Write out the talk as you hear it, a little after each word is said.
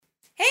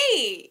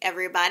Hey,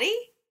 everybody.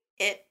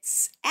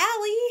 It's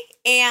Allie,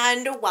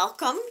 and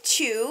welcome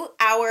to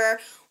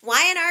our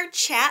Y&R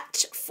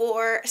chat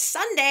for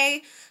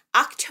Sunday,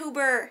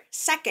 October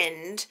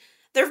 2nd.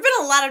 There have been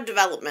a lot of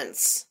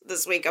developments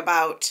this week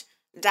about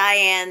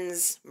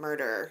Diane's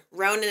murder.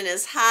 Ronan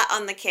is hot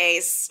on the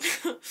case.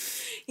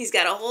 He's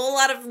got a whole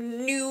lot of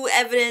new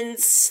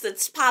evidence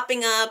that's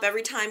popping up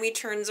every time he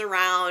turns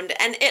around,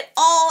 and it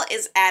all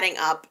is adding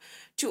up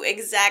to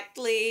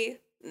exactly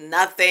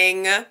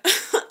nothing.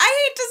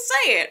 I hate to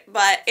say it,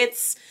 but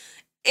it's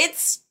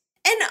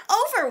an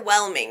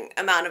overwhelming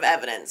amount of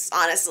evidence,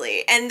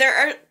 honestly, and there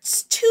are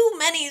too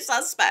many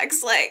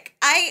suspects. Like,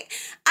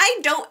 I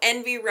don't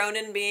envy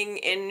Ronan being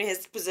in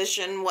his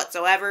position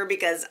whatsoever,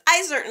 because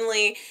I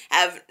certainly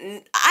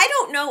I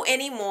don't know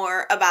any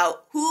more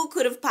about who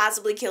could have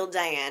possibly killed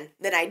Diane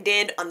than I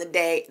did on the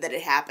day that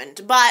it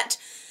happened. But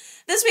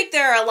this week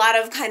there are a lot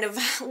of kind of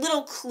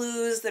little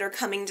clues that are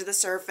coming to the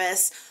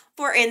surface.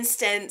 For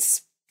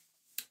instance,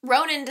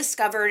 Ronan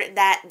discovered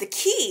that the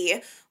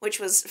key,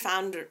 which was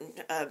found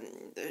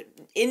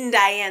in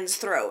Diane's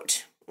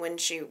throat when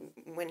she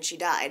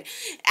died,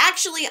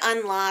 actually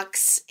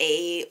unlocks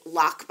a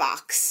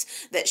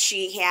lockbox that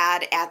she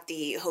had at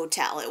the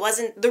hotel. It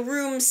wasn't the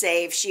room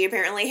safe. She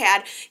apparently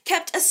had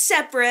kept a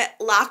separate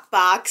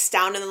lockbox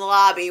down in the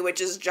lobby, which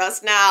is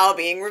just now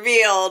being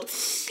revealed.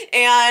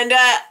 And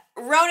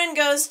Ronan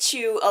goes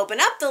to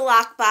open up the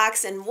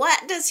lockbox, and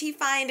what does he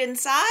find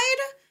inside?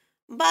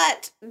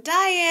 But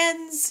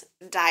Diane's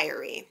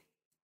diary,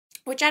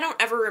 which I don't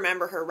ever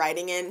remember her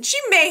writing in.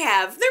 There may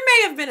have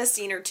been a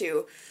scene or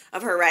two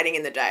of her writing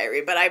in the diary,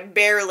 but I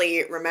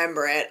barely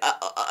remember it.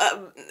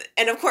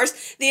 And of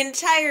course, the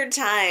entire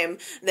time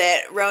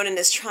that Ronan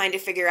is trying to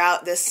figure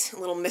out this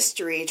little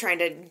mystery, trying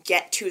to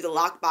get to the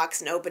lockbox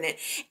and open it,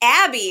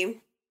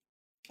 Abby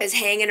is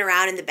hanging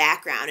around in the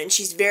background, and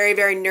she's very,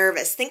 very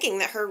nervous, thinking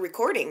that her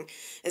recording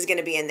is going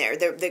to be in there.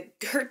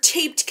 Her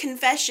taped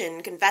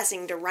confessing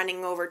to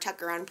running over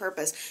Tucker on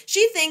purpose.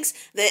 She thinks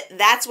that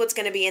that's what's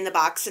going to be in the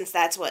box, since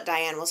that's what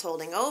Diane was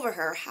holding over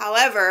her.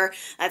 However,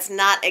 that's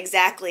not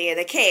exactly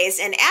the case,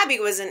 and Abby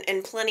was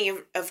in plenty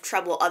of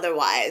trouble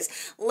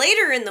otherwise.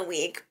 Later in the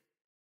week,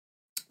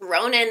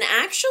 Ronan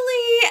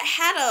actually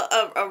had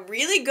a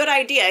really good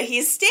idea.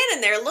 He's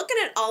standing there looking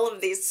at all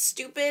of these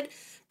stupid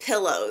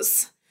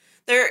pillows.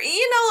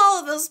 All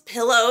of those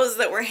pillows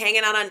that were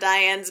hanging out on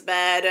Diane's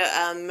bed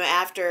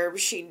after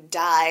she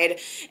died.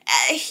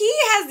 He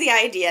has the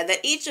idea that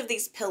each of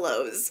these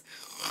pillows...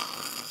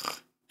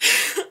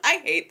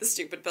 I hate the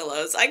stupid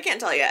pillows. I can't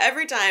tell you.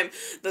 Every time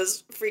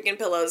those freaking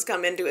pillows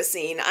come into a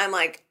scene, I'm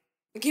like,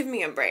 give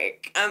me a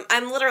break.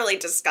 I'm literally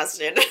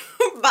disgusted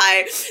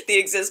by the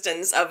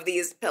existence of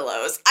these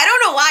pillows. I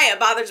don't know why it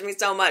bothers me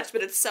so much,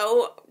 but it's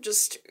so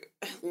just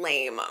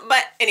lame.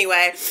 But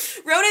anyway,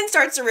 Ronan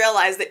starts to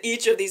realize that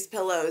each of these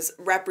pillows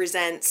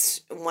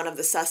represents one of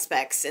the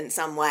suspects in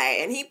some way,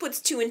 and he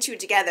puts two and two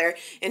together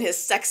in his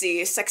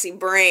sexy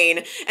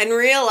brain and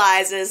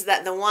realizes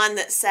that the one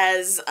that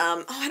says,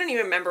 I don't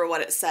even remember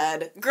what it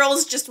said,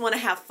 girls just want to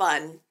have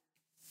fun,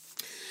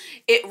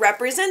 it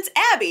represents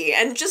Abby.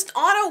 And just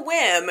on a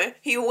whim,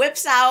 he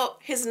whips out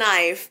his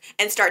knife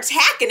and starts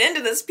hacking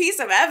into this piece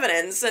of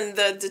evidence, and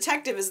the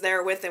detective is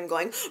there with him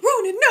going,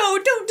 Ronan,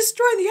 no, don't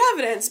destroy the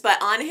evidence.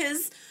 But on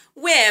his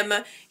whim,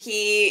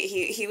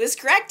 he was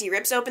correct. He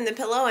rips open the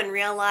pillow and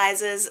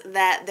realizes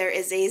that there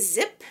is a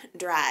zip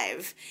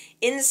drive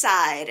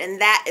inside, and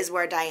that is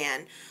where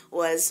Diane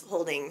was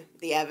holding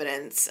the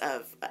evidence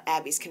of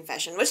Abby's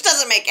confession, which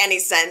doesn't make any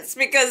sense,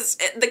 because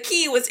the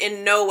key was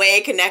in no way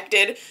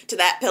connected to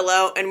that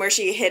pillow and where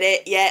she hid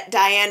it, yet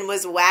Diane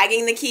was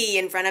wagging the key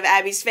in front of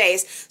Abby's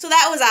face. So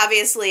that was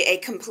obviously a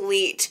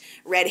complete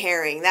red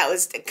herring. That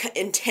was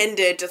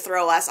intended to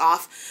throw us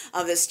off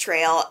of this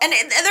trail. And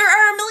there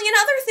are a million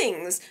other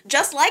things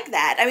just like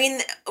that. I mean,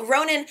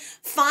 Ronan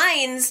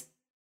finds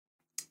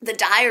the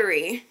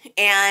diary,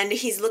 and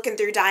he's looking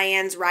through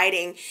Diane's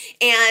writing,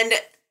 and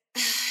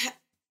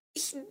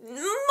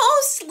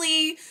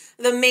mostly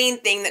the main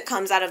thing that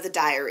comes out of the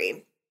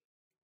diary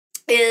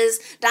is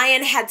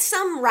Diane had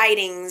some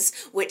writings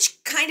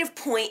which kind of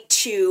point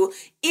to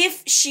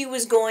if she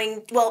was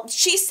going, well,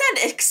 she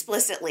said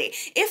explicitly,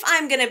 if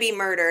I'm going to be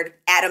murdered,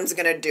 Adam's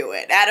going to do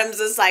it. Adam's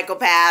a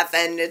psychopath,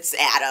 and it's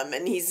Adam,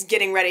 and he's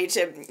getting ready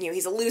to,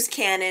 he's a loose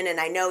cannon, and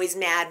I know he's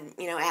mad,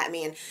 at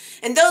me,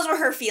 and those were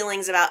her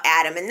feelings about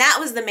Adam, and that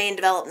was the main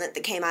development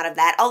that came out of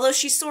that, although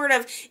she sort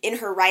of, in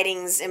her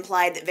writings,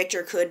 implied that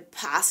Victor could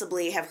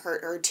possibly have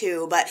hurt her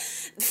too, but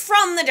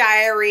from the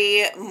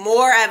diary,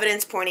 more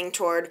evidence pointing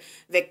toward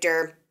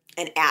Victor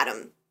and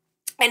Adam.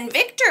 And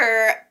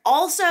Victor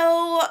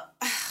also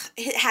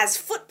has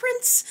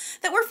footprints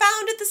that were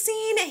found at the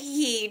scene.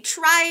 He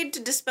tried to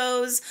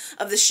dispose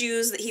of the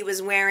shoes that he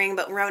was wearing,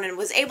 but Ronan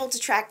was able to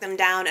track them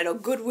down at a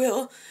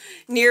Goodwill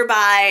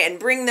nearby and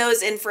bring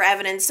those in for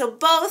evidence. So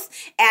both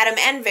Adam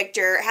and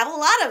Victor have a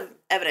lot of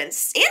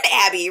evidence, and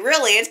Abby,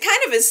 really. It kind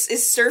of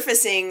is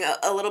surfacing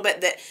a little bit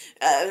that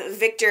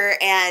Victor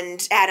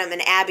and Adam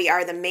and Abby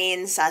are the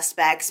main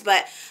suspects,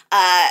 but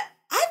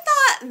I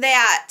thought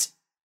that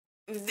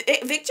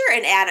Victor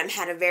and Adam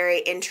had a very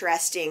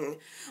interesting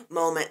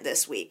moment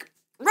this week.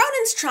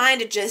 Ronan's trying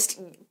to just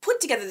put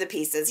together the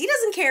pieces. He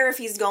doesn't care if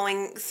he's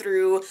going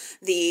through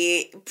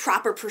the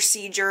proper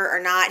procedure or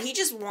not. He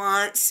just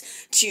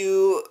wants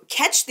to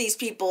catch these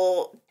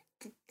people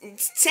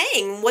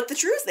saying what the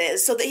truth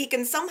is so that he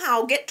can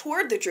somehow get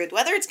toward the truth.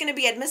 Whether it's going to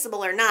be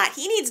admissible or not,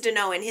 he needs to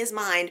know in his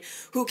mind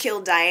who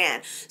killed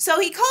Diane. So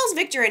he calls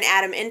Victor and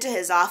Adam into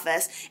his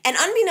office, and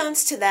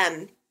unbeknownst to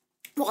them,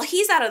 while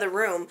he's out of the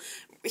room,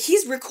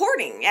 he's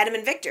recording Adam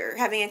and Victor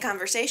having a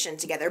conversation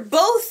together,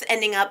 both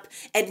ending up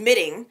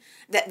admitting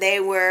that they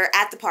were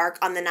at the park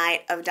on the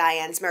night of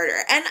Diane's murder.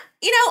 And,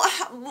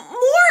 more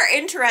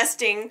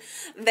interesting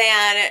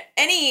than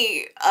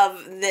any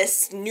of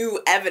this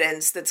new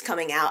evidence that's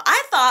coming out,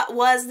 I thought,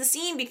 was the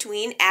scene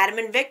between Adam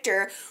and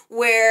Victor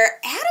where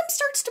Adam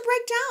starts to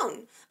break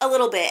down a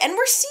little bit. And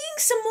we're seeing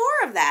some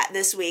more of that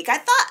this week.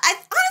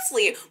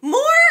 Honestly,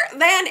 more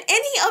than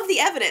any of the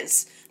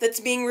evidence that's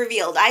being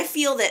revealed, I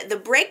feel that the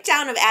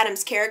breakdown of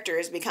Adam's character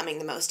is becoming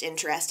the most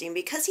interesting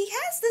because he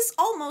has this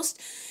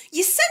almost,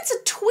 you sense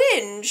a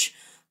twinge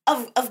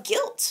of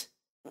guilt,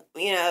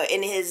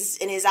 in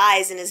his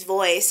eyes and his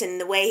voice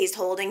and the way he's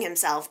holding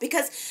himself.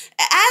 Because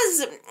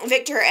as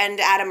Victor and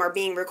Adam are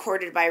being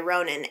recorded by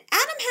Ronan,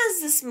 Adam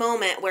has this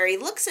moment where he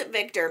looks at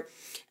Victor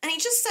and he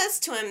just says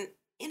to him,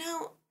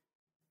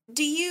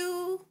 do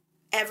you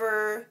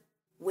ever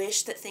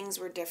wish that things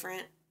were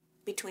different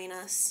between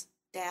us,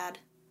 Dad?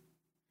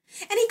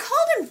 And he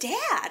called him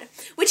Dad,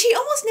 which he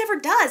almost never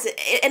does,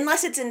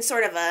 unless it's in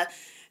sort of a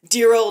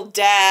dear old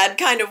dad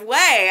kind of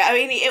way. I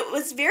mean, it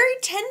was very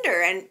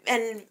tender,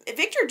 and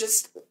Victor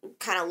just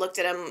kind of looked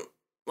at him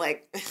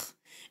like,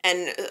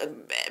 and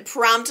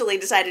promptly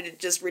decided to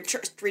just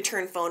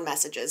return phone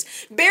messages.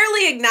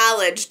 Barely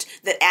acknowledged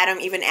that Adam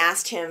even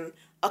asked him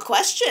a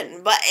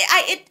question, but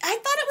I thought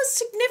it was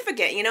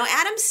significant.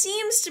 Adam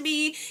seems to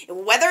be,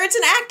 whether it's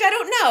an act, I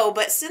don't know,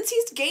 but since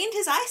he's gained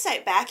his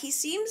eyesight back, he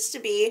seems to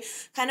be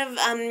kind of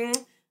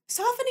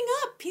softening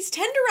up. He's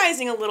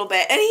tenderizing a little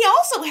bit, and he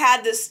also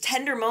had this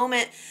tender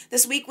moment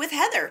this week with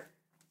Heather.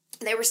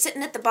 They were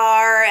sitting at the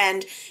bar,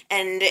 and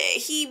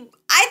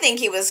I think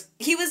he was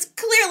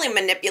clearly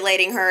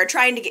manipulating her,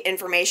 trying to get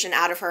information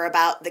out of her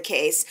about the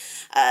case,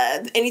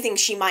 anything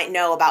she might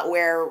know about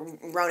where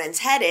Ronan's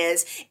head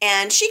is,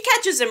 and she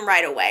catches him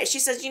right away. She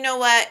says, you know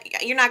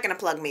what, you're not going to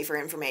plug me for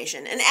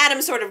information. And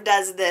Adam sort of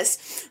does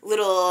this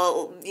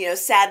little,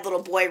 sad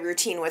little boy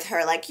routine with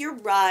her, like, you're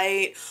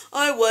right,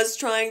 I was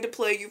trying to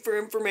play you for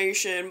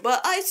information,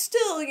 but I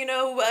still,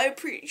 I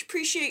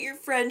appreciate your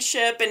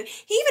friendship. And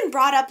he even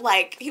brought up,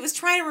 like, he was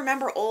trying to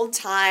remember old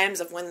times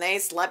of when they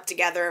slept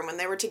together and when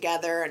they were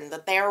together, and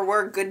that there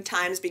were good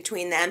times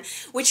between them,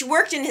 which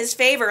worked in his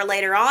favor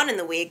later on in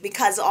the week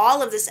because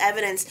all of this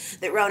evidence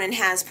that Ronan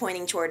has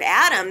pointing toward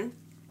Adam,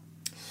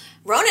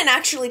 Ronan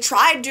actually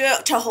tried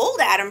to hold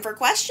Adam for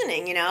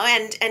questioning,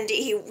 and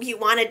he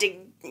wanted to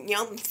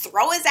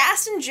throw his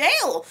ass in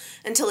jail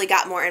until he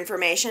got more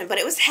information. But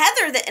it was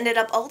Heather that ended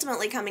up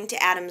ultimately coming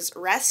to Adam's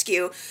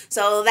rescue.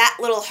 So that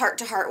little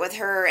heart-to-heart with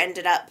her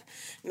ended up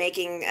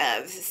making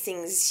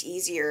things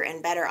easier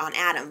and better on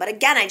Adam. But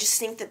again, I just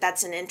think that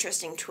that's an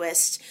interesting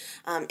twist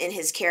in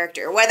his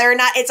character. Whether or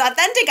not it's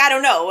authentic, I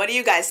don't know. What do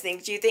you guys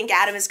think? Do you think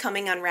Adam is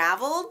coming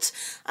unraveled?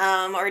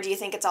 Or do you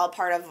think it's all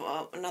part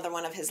of another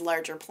one of his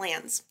larger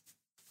plans?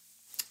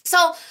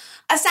 So,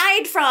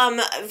 aside from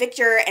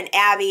Victor and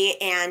Abby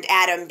and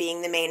Adam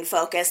being the main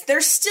focus,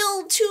 there's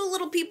still two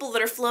little people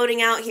that are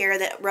floating out here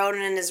that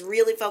Ronan is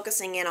really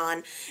focusing in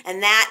on,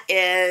 and that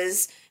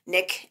is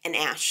Nick and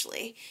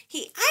Ashley.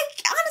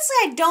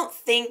 I don't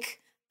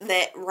think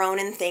that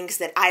Ronan thinks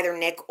that either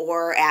Nick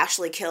or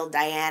Ashley killed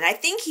Diane. I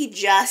think he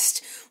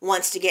just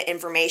wants to get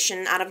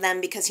information out of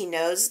them because he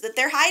knows that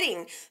they're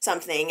hiding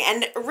something.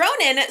 And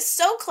Ronan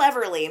so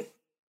cleverly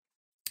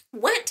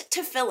went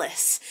to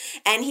Phyllis,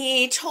 and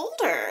he told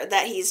her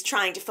that he's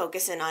trying to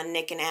focus in on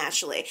Nick and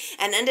Ashley,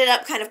 and ended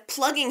up kind of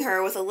plugging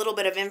her with a little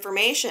bit of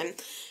information.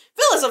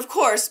 Phyllis, of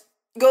course,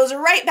 goes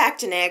right back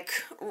to Nick,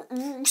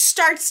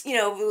 starts,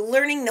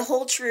 learning the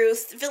whole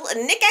truth.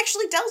 Nick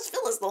actually tells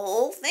Phyllis the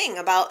whole thing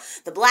about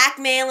the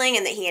blackmailing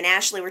and that he and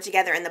Ashley were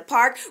together in the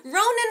park.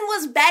 Ronan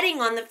was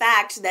betting on the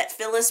fact that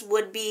Phyllis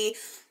would be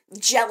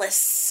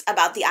jealous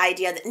about the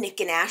idea that Nick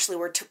and Ashley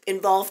were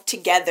involved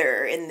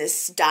together in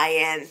this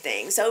Diane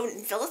thing. So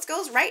Phyllis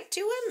goes right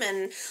to him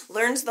and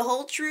learns the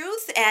whole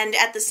truth. And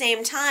at the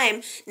same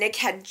time, Nick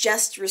had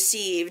just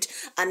received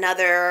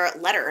another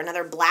letter,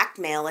 another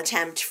blackmail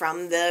attempt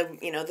from the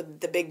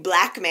big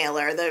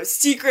blackmailer, the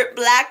secret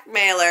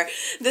blackmailer.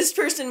 This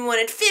person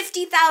wanted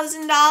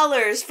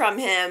 $50,000 from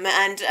him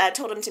and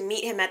told him to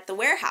meet him at the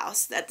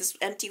warehouse, at this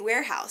empty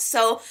warehouse.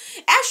 So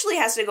Ashley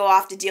has to go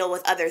off to deal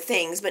with other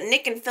things, but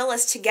Nick and Phyllis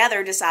Phyllis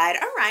together decide,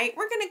 all right,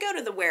 we're going to go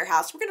to the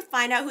warehouse. We're going to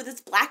find out who this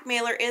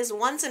blackmailer is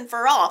once and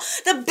for all.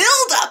 The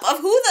buildup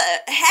of who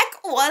the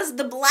heck was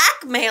the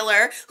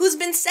blackmailer who's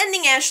been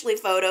sending Ashley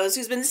photos,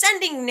 who's been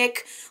sending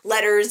Nick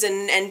letters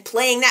and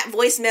playing that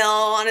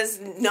voicemail on his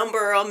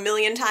number a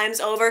million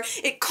times over.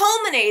 It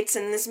culminates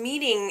in this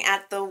meeting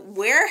at the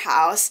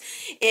warehouse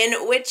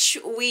in which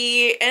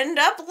we end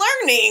up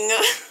learning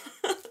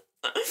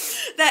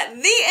that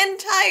the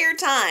entire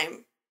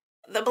time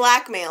the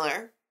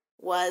blackmailer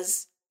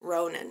was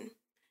Ronan.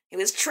 He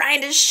was trying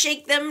to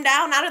shake them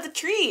down out of the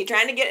tree,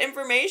 trying to get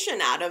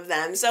information out of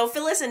them. So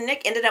Phyllis and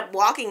Nick ended up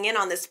walking in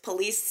on this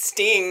police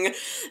sting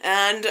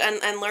and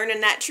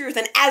learning that truth.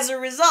 And as a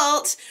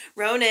result,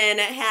 Ronan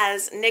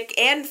has Nick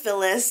and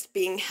Phyllis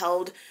being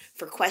held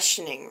for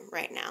questioning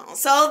right now.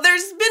 So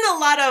there's been a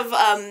lot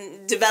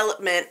of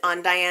development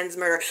on Diane's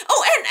murder.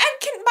 Oh,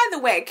 and by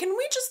the way, can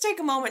we just take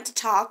a moment to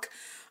talk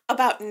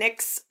about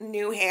Nick's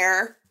new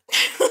hair?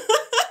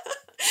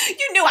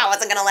 You knew I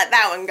wasn't going to let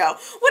that one go.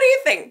 What do you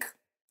think?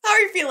 How are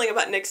you feeling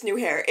about Nick's new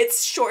hair?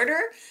 It's shorter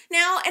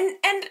now, and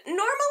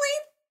normally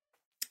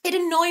it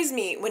annoys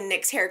me when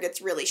Nick's hair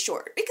gets really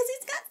short because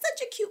he's got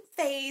such a cute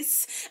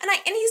face, and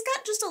he's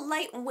got just a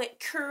light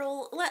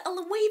curl,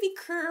 a wavy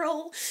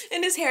curl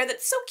in his hair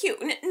that's so cute,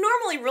 and it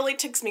normally really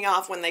ticks me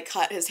off when they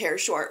cut his hair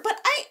short, but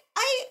I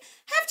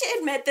have to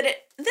admit that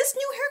this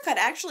new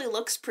haircut actually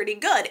looks pretty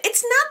good.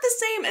 It's not the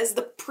same as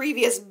the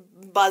previous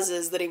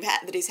buzzes that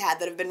he's had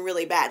that have been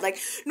really bad. Like,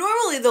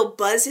 normally they'll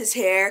buzz his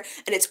hair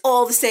and it's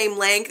all the same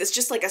length. It's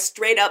just like a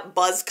straight up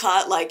buzz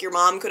cut, like your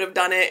mom could have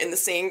done it in the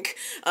sink,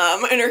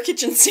 in her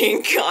kitchen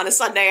sink on a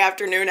Sunday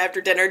afternoon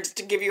after dinner just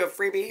to give you a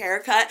freebie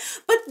haircut.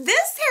 But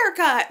this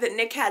haircut that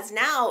Nick has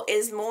now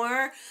is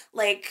more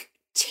like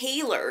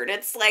tailored.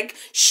 It's like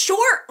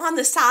short on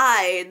the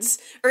sides,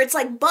 or it's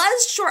like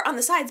buzzed short on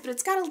the sides, but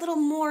it's got a little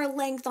more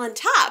length on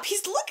top.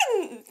 He's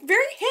looking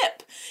very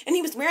hip, and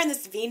he was wearing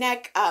this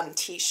V-neck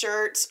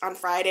t-shirt on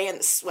Friday and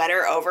the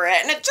sweater over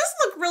it, and it just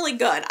looked really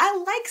good. I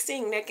like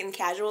seeing Nick in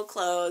casual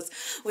clothes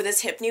with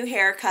his hip new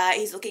haircut.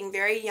 He's looking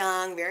very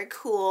young, very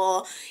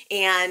cool,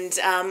 and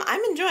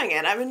I'm enjoying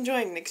it. I'm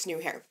enjoying Nick's new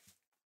hair.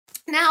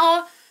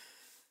 Now,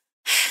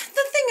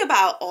 the thing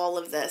about all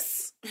of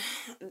this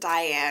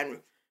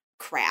Diane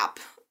crap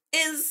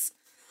is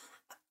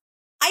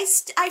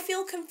I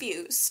feel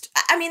confused.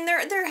 I mean,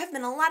 there have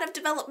been a lot of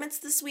developments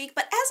this week,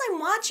 but as I'm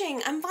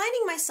watching, I'm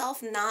finding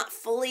myself not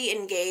fully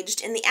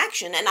engaged in the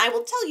action, and I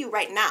will tell you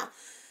right now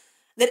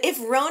that if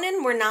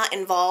Ronan were not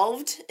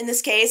involved in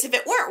this case, if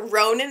it weren't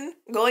Ronan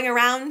going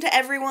around to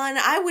everyone,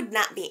 I would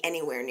not be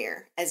anywhere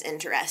near as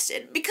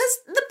interested, because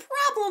the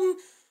problem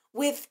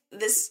with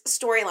this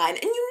storyline,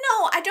 and you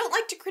know I don't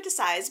like to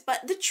criticize,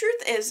 but the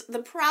truth is, the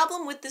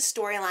problem with this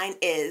storyline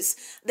is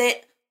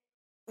that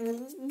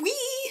we,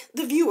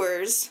 the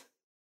viewers,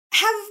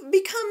 have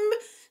become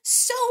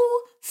so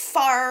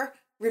far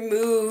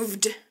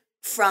removed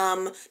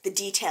from the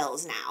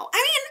details now. I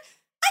mean,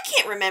 I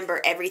can't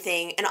remember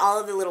everything and all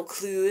of the little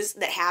clues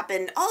that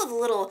happened, all of the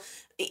little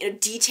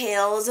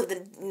details of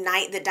the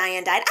night that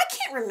Diane died. I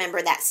can't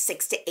remember that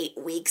 6 to 8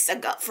 weeks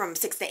ago, from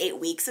 6 to 8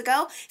 weeks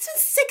ago. It's been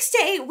 6 to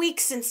 8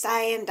 weeks since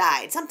Diane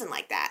died, something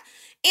like that.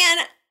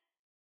 And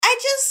I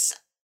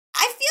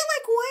feel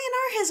like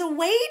Y&R has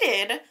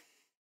waited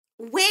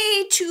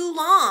way too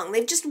long.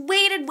 They've just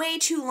waited way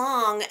too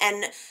long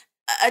and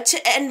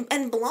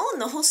blown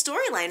the whole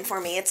storyline for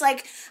me. It's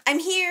like, I'm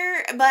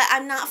here, but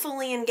I'm not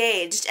fully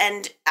engaged,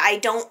 and I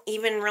don't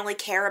even really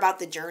care about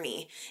the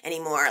journey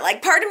anymore.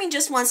 Like, part of me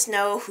just wants to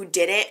know who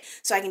did it,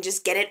 so I can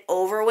just get it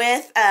over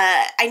with.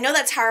 I know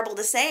that's horrible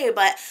to say,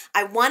 but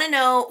I want to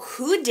know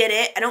who did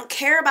it. I don't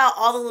care about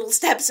all the little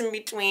steps in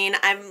between.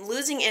 I'm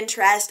losing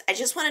interest. I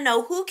just want to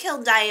know who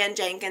killed Diane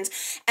Jenkins,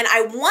 and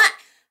I want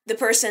the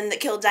person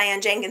that killed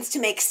Diane Jenkins to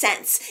make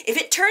sense. If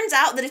it turns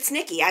out that it's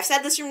Nikki, I've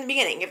said this from the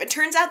beginning, if it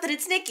turns out that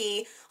it's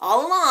Nikki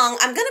all along,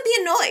 I'm gonna be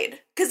annoyed,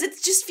 because it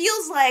just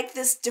feels like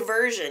this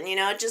diversion,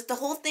 just the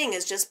whole thing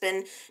has just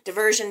been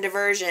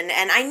diversion,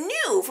 and I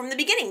knew from the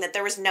beginning that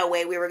there was no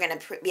way we were gonna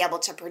be able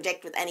to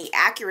predict with any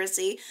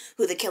accuracy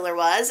who the killer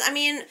was. I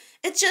mean,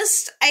 it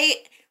just,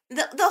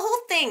 The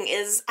whole thing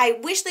is, I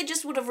wish they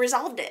just would have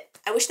resolved it.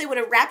 I wish they would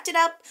have wrapped it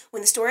up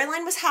when the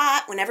storyline was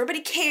hot, when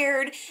everybody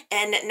cared,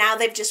 and now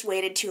they've just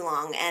waited too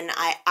long, and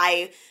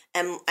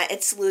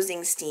it's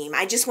losing steam.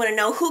 I just want to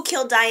know who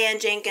killed Diane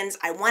Jenkins.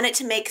 I want it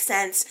to make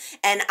sense,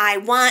 and I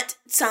want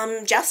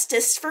some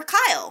justice for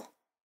Kyle.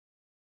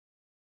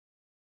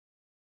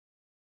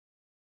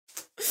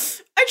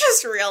 I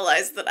just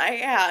realized that I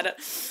had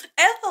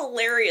a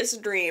hilarious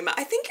dream.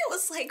 I think it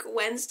was like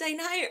Wednesday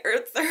night or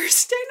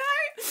Thursday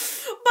night,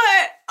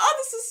 but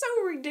this is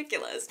so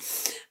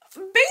ridiculous.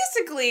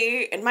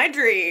 Basically, in my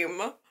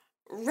dream,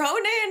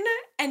 Ronan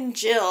and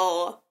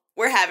Jill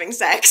were having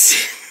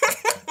sex.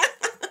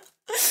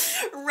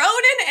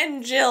 Ronan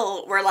and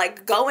Jill were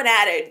like going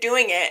at it,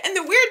 doing it. And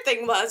the weird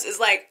thing is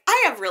like,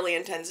 I have really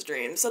intense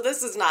dreams. So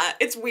this is not,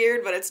 it's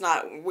weird, but it's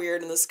not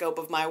weird in the scope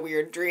of my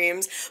weird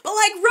dreams. But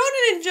like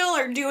Ronan and Jill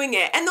are doing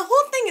it. And the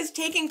whole thing is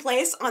taking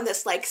place on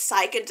this like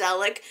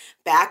psychedelic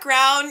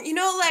background, you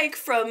know, like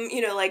from,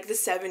 you know, like the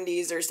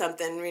 70s or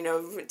something, you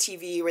know,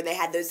 TV where they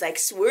had those like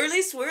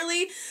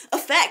swirly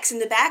effects in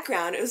the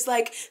background. It was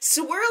like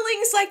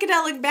swirling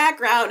psychedelic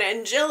background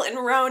and Jill and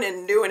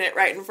Ronan doing it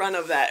right in front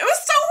of that. It was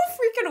so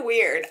freaking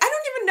weird. I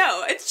don't even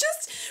know. It's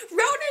just,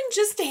 Ronan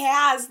just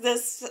has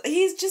this,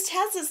 just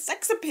has this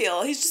sex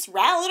appeal. He's just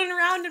rattling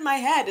around in my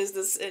head as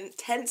this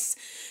intense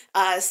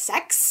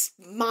sex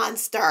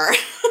monster.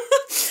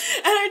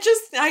 And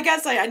I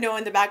guess I know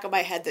in the back of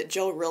my head that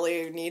Jill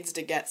really needs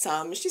to get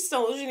some. She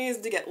needs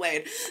to get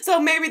laid. So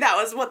maybe that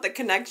was what the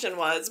connection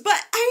was. But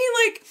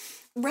I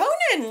mean, like,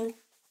 Ronan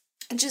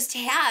just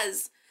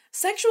has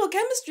sexual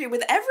chemistry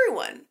with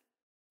everyone.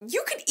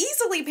 You could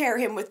easily pair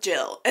him with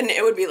Jill, and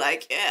it would be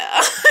like, yeah.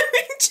 I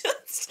mean,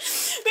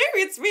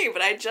 maybe it's me,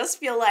 but I just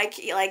feel like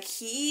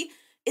he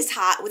is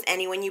hot with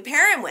anyone you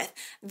pair him with.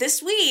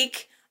 This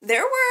week,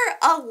 there was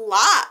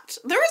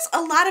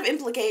a lot of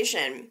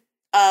implication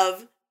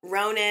of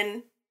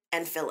Ronan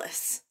and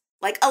Phyllis.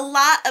 Like, a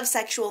lot of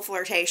sexual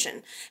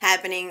flirtation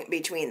happening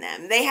between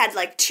them. They had,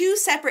 like, 2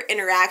 separate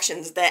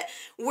interactions that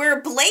were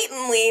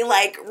blatantly,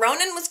 like,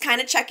 Ronan was kind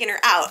of checking her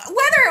out.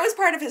 Whether it was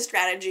part of his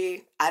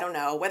strategy, I don't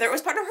know. Whether it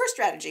was part of her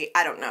strategy,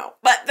 I don't know.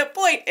 But the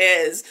point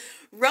is,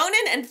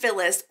 Ronan and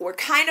Phyllis were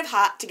kind of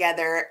hot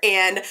together,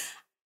 and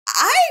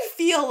I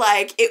feel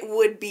like it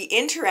would be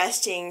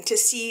interesting to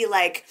see,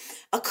 like,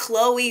 a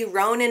Chloe,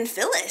 Ronan,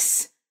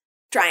 Phyllis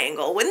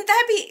triangle. Wouldn't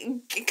that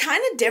be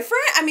kind of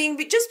different? I mean,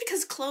 just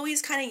because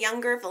Chloe's kind of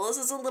younger, Phyllis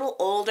is a little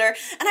older,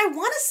 and I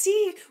want to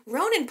see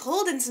Ronan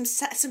pulled in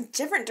some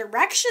different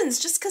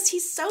directions just because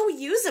he's so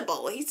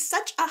usable. He's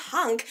such a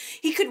hunk.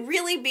 He could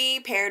really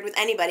be paired with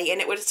anybody, and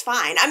it was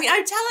fine. I mean,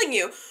 I'm telling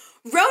you,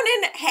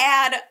 Ronan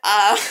had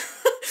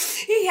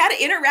he had an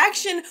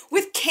interaction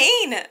with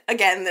Kane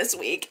again this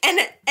week, and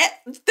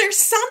there's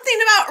something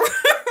about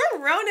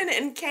Ronan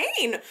and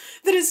Kane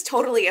that is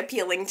totally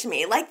appealing to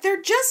me. Like,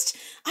 they're just,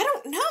 I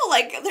don't know,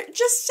 like, they're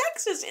just,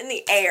 sex is in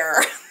the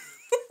air.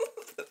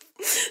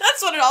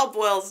 That's what it all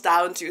boils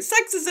down to.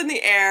 Sex is in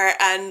the air,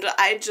 and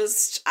I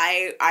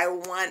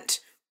want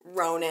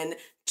Ronan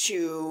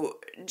to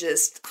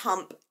just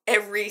hump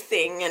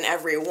everything and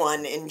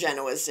everyone in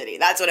Genoa City.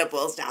 That's what it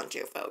boils down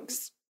to,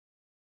 folks.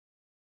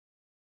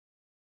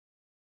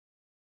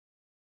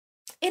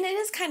 And it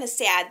is kind of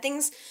sad.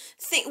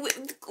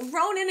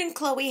 Ronan and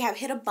Chloe have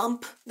hit a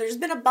bump. There's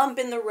been a bump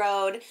in the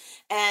road,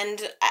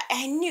 and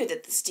I knew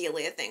that the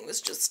Delia thing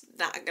was just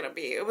not gonna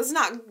be, it was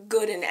not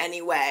good in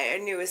any way. I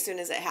knew as soon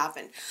as it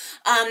happened.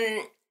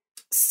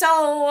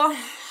 So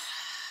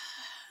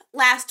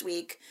last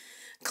week,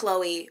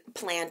 Chloe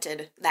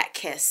planted that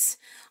kiss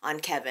on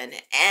Kevin,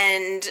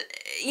 and,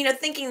 you know,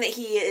 thinking that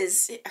he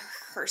is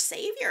her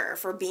savior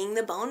for being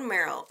the bone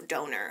marrow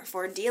donor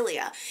for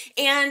Delia.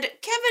 And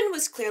Kevin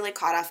was clearly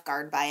caught off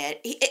guard by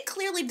it. It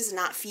clearly does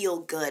not feel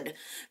good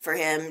for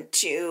him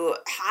to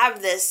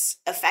have this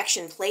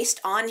affection placed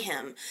on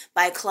him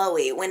by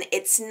Chloe when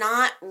it's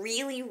not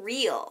really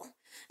real.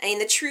 I mean,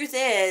 the truth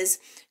is,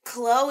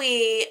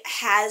 Chloe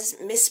has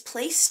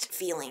misplaced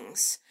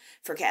feelings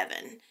for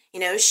Kevin. You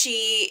know,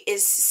 she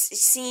is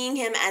seeing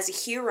him as a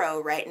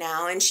hero right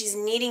now, and she's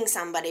needing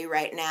somebody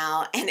right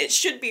now, and it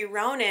should be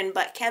Ronan,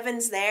 but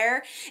Kevin's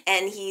there,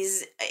 and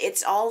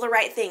it's all the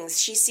right things.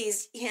 She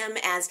sees him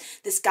as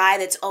this guy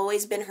that's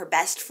always been her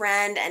best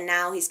friend, and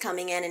now he's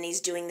coming in and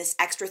he's doing this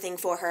extra thing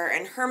for her.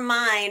 In her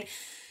mind,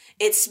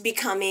 it's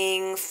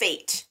becoming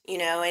fate, you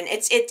know, and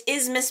it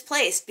is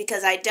misplaced,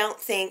 because I don't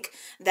think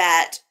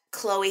that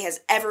Chloe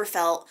has ever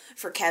felt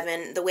for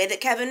Kevin the way that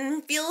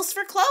Kevin feels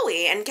for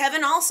Chloe. And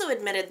Kevin also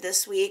admitted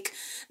this week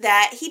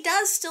that he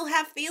does still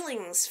have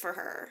feelings for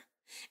her.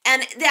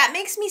 And that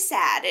makes me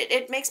sad.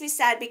 It makes me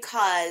sad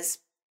because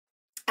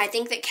I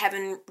think that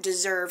Kevin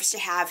deserves to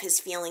have his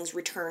feelings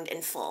returned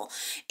in full.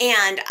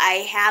 And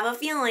I have a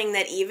feeling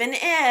that even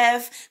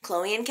if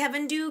Chloe and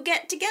Kevin do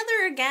get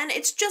together again,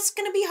 it's just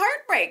going to be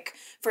heartbreak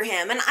for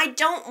him. And I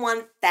don't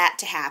want that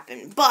to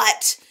happen.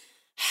 But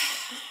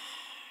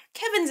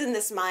Kevin's in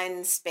this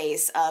mind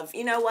space of,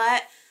 you know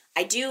what,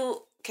 I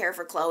do care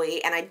for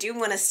Chloe, and I do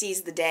want to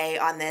seize the day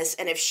on this,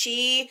 and if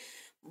she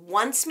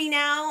wants me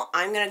now,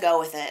 I'm going to go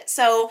with it.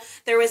 So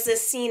there was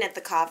this scene at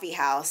the coffee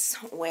house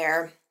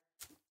where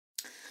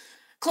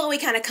Chloe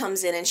kind of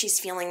comes in and she's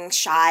feeling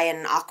shy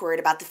and awkward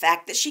about the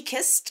fact that she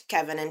kissed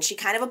Kevin, and she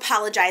kind of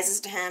apologizes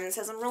to him and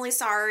says, I'm really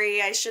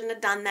sorry, I shouldn't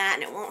have done that,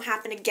 and it won't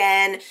happen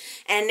again.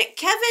 And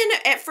Kevin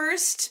at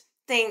first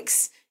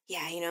thinks,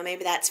 yeah, you know,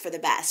 maybe that's for the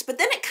best. But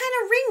then it kind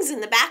of rings in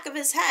the back of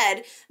his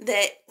head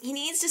that he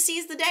needs to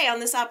seize the day on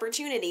this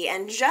opportunity.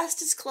 And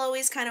just as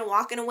Chloe's kind of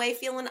walking away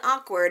feeling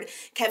awkward,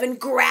 Kevin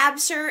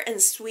grabs her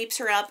and sweeps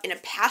her up in a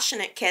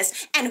passionate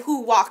kiss. And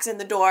who walks in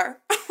the door?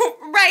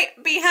 Right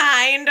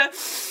behind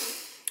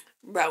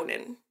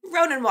Ronan.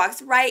 Ronan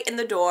walks right in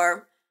the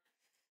door.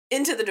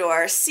 into the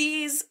door,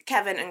 sees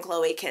Kevin and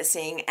Chloe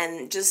kissing,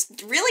 and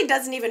just really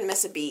doesn't even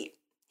miss a beat.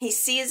 He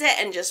sees it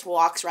and just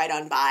walks right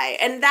on by.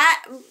 And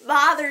that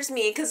bothers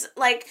me because,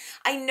 like,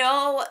 I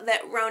know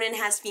that Ronan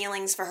has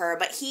feelings for her,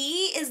 but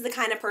he is the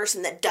kind of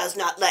person that does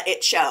not let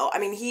it show. I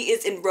mean, he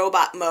is in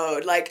robot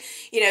mode. Like,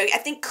 you know, I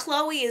think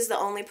Chloe is the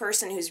only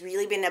person who's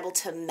really been able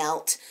to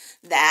melt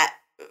that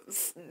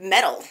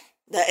metal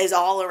that is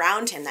all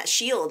around him, that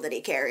shield that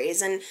he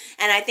carries. And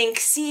I think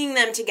seeing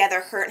them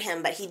together hurt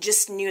him, but he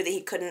just knew that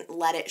he couldn't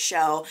let it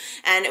show.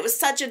 And it was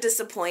such a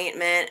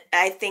disappointment.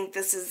 I think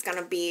this is going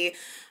to be,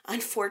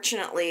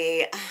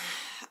 unfortunately,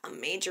 a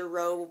major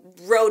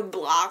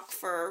roadblock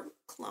for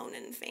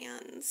Clonan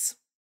fans.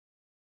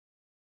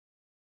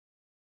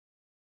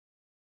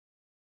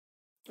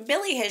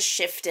 Billy has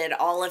shifted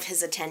all of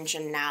his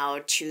attention now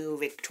to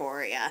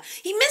Victoria.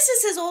 He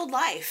misses his old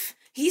life.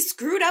 He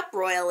screwed up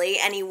royally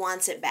and he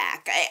wants it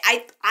back.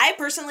 I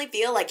personally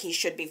feel like he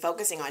should be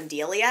focusing on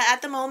Delia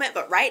at the moment,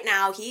 but right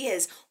now he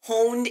is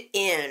honed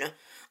in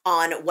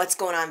on what's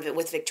going on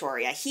with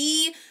Victoria.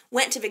 He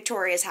went to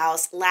Victoria's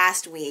house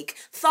last week,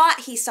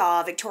 thought he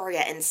saw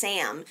Victoria and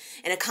Sam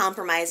in a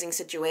compromising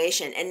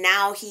situation, and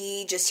now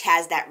he just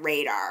has that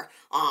radar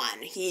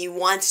on. He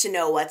wants to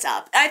know what's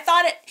up. I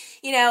thought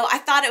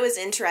it was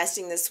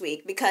interesting this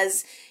week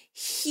because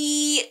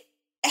he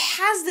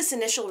has this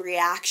initial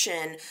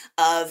reaction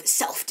of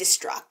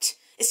self-destruct.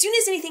 As soon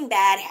as anything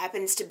bad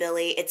happens to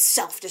Billy, it's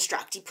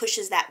self-destruct. He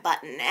pushes that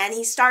button and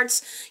he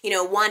starts,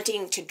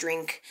 wanting to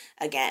drink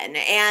again.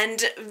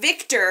 And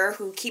Victor,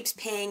 who keeps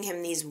paying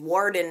him these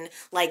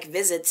warden-like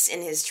visits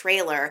in his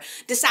trailer,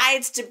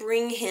 decides to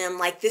bring him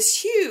like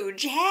this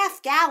huge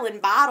half-gallon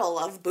bottle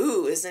of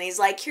booze. And he's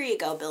like, here you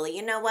go, Billy.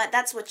 You know what?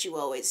 That's what you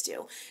always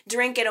do.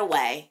 Drink it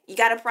away. You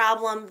got a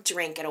problem?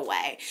 Drink it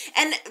away.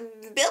 And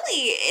Billy,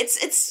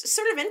 it's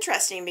sort of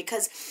interesting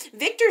because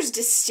Victor's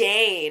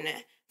disdain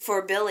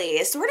for Billy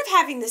is sort of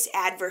having this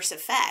adverse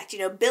effect.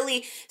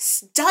 Billy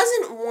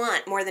doesn't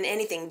want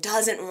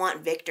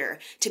Victor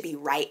to be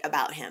right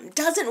about him,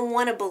 doesn't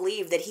want to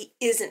believe that he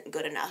isn't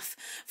good enough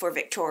for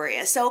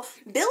Victoria. So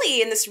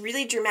Billy, in this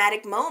really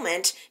dramatic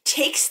moment,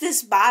 takes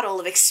this bottle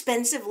of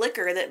expensive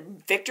liquor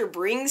that Victor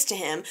brings to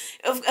him,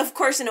 of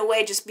course, in a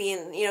way, just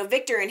being,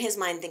 Victor in his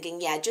mind thinking,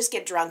 yeah, just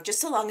get drunk,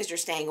 just so long as you're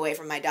staying away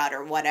from my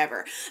daughter,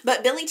 whatever.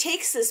 But Billy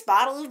takes this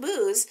bottle of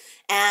booze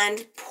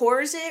and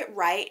pours it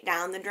right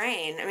down the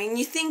drain. I mean,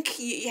 you think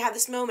you have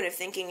this moment of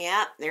thinking,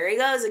 yeah, there he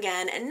goes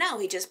again. And no,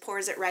 he just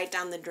pours it right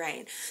down the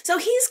drain. So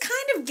he's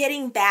kind of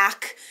getting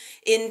back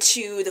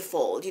into the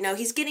fold.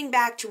 He's getting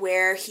back to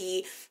where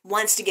he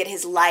wants to get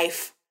his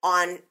life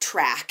on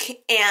track.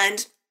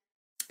 And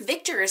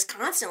Victor is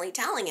constantly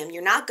telling him,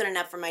 you're not good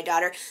enough for my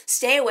daughter.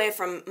 Stay away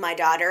from my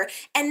daughter.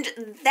 And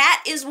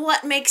that is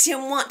what makes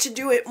him want to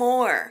do it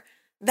more.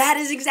 That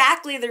is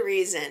exactly the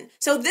reason.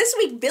 So this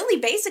week, Billy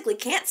basically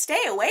can't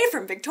stay away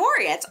from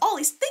Victoria. It's all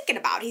he's thinking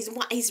about. He's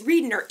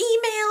reading her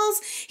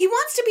emails. He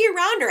wants to be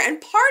around her. And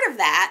part of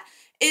that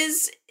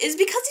is because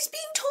he's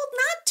being told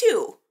not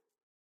to.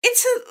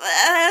 It's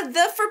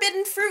the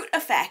forbidden fruit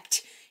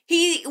effect.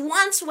 He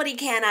wants what he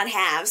cannot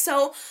have.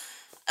 So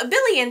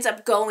Billy ends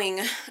up going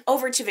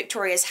over to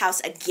Victoria's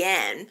house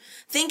again,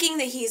 thinking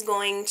that he's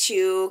going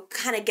to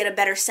kind of get a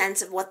better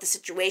sense of what the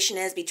situation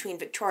is between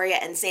Victoria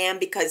and Sam,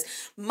 because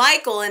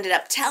Michael ended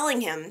up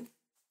telling him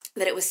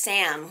that it was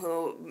Sam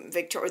who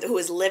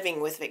was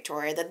living with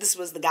Victoria, that this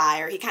was the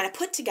guy, or he kind of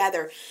put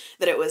together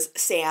that it was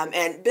Sam,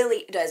 and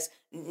Billy does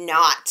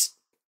not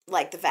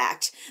like the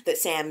fact that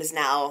Sam is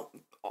now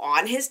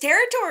on his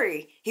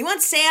territory. He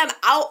wants Sam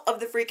out of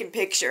the freaking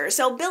picture.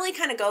 So Billy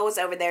kind of goes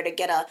over there to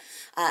get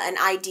an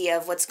idea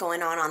of what's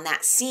going on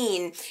that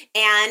scene,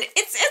 and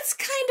it's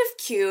kind of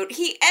cute.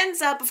 He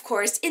ends up, of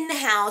course, in the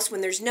house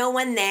when there's no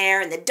one there,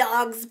 and the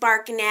dog's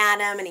barking at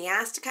him, and he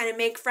has to kind of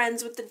make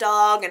friends with the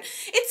dog, and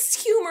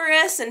it's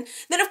humorous. And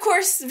then, of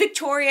course,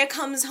 Victoria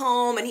comes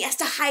home, and he has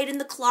to hide in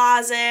the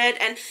closet,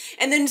 and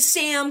then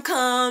Sam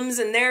comes,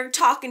 and they're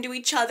talking to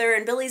each other,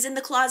 and Billy's in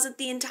the closet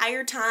the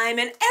entire time,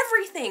 and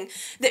everything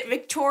that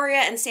Victoria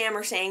and Sam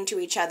are saying to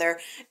each other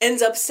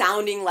ends up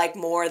sounding like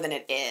more than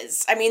it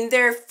is. I mean,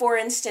 they're, for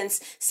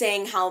instance,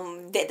 saying how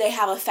they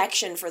have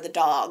affection for the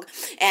dog,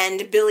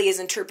 and Billy is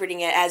interpreting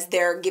it as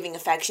they're giving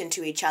affection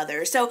to each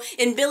other. So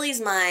in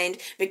Billy's mind,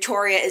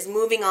 Victoria is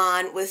moving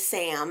on with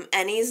Sam,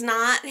 and he's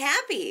not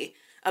happy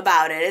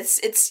about it.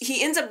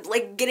 He ends up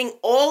like getting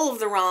all of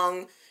the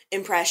wrong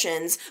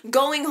impressions,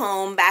 going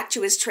home back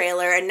to his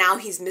trailer, and now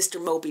he's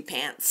Mr. Mopey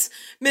Pants.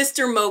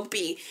 Mr.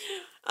 Mopey.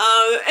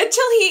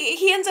 Until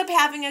he ends up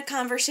having a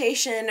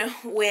conversation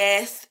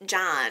with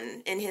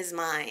John in his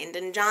mind.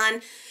 And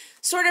John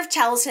sort of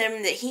tells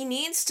him that he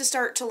needs to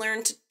start to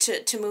learn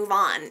to move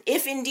on.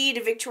 If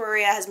indeed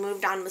Victoria has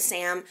moved on with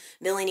Sam,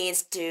 Billy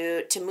needs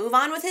to move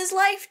on with his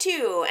life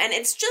too. And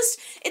it's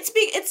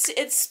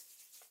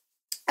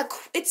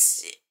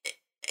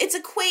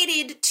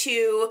equated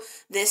to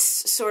this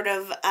sort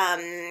of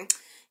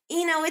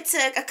it's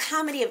a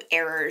comedy of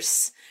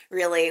errors,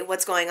 really,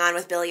 what's going on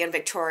with Billy and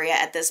Victoria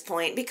at this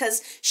point,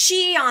 because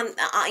she,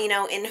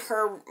 in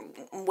her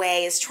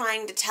way, is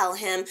trying to tell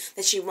him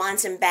that she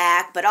wants him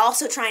back, but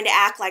also trying to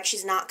act like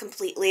she's not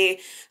completely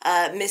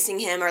missing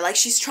him, or like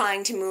she's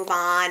trying to move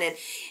on. And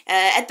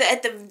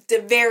at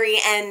the very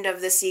end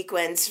of the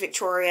sequence,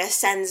 Victoria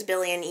sends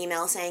Billy an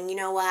email saying, you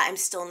know what, I'm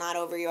still not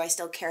over you, I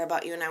still care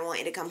about you, and I want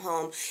you to come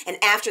home. And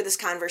after this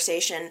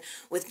conversation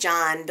with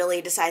John,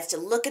 Billy decides to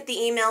look at the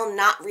email,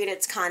 not read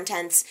its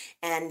contents,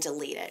 and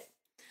delete it.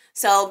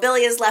 So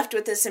Billy is left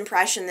with this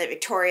impression that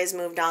Victoria's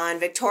moved on.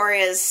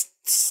 Victoria's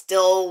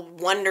still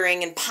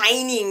wondering and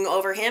pining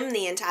over him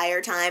the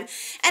entire time.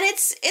 And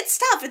it's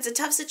tough. It's a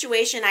tough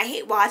situation. I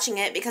hate watching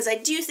it because I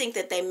do think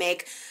that they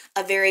make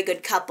a very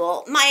good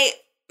couple. My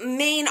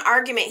main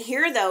argument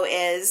here, though,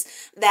 is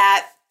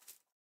that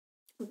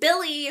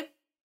Billy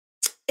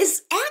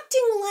is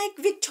acting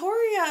like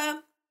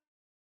Victoria,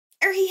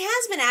 or he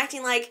has been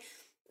acting like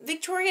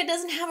Victoria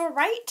doesn't have a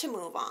right to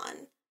move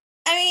on.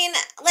 I mean,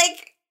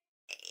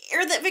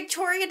 or that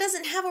Victoria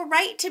doesn't have a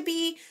right to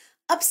be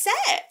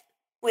upset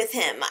with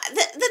him.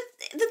 The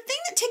thing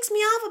that ticks me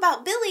off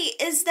about Billy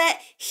is that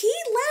he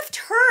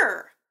left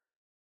her.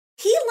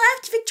 He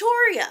left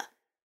Victoria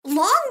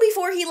long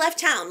before he left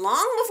town,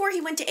 long before he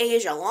went to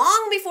Asia,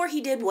 long before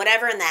he did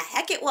whatever in the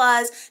heck it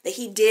was that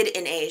he did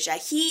in Asia.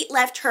 He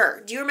left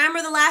her. Do you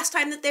remember the last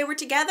time that they were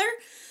together?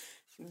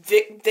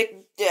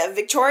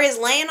 Victoria's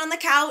laying on the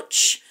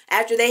couch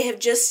after they have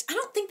I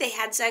don't think they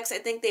had sex. I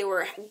think they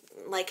were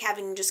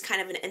having just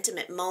kind of an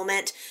intimate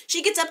moment.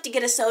 She gets up to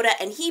get a soda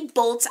and he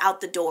bolts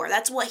out the door.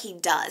 That's what he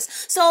does.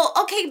 So,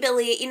 okay,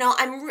 Billy,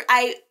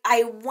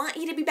 I want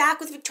you to be back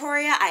with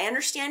Victoria. I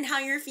understand how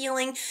you're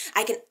feeling.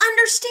 I can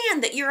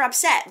understand that you're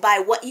upset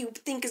by what you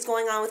think is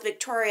going on with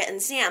Victoria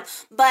and Sam.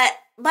 But,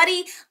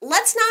 buddy,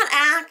 let's not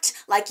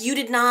act like you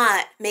did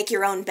not make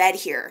your own bed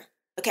here.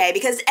 Okay,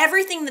 because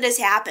everything that has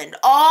happened,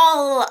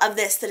 all of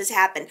this that has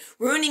happened,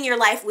 ruining your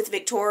life with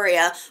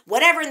Victoria,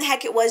 whatever in the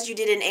heck it was you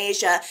did in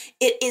Asia,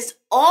 it is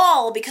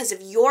all because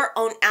of your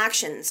own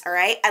actions, all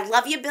right? I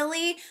love you,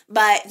 Billy,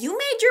 but you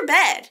made your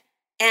bed,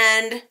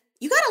 and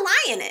you gotta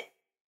lie in it.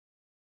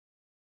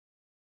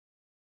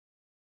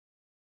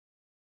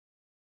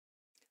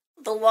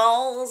 The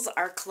walls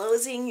are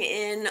closing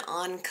in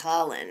on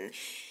Colin.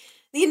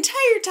 The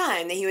entire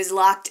time that he was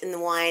locked in the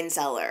wine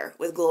cellar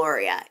with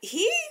Gloria,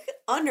 he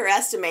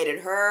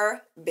underestimated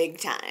her big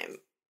time.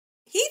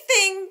 He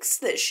thinks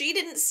that she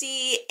didn't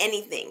see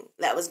anything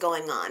that was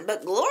going on,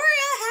 but Gloria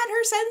had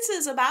her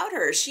senses about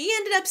her. She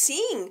ended up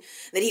seeing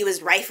that he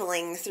was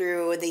rifling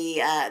through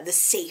the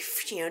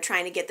safe,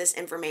 trying to get this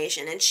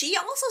information. And she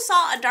also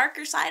saw a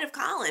darker side of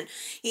Colin.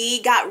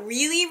 He got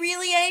really,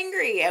 really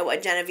angry at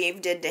what Genevieve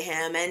did to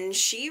him, and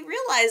she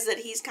realized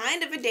that he's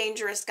kind of a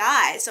dangerous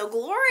guy. So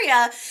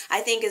Gloria,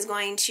 I think, is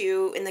going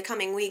to, in the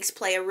coming weeks,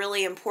 play a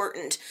really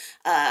important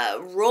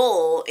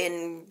role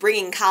in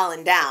bringing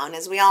Colin down.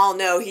 As we all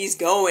know,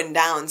 he's going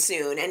down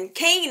soon, and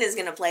Kane is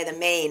going to play the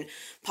main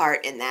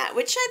part in that,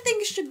 which I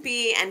think should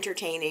be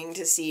entertaining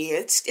to see.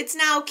 It's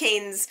now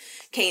Kane's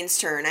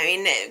turn. I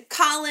mean,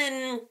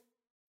 Colin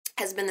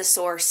has been the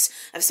source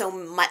of so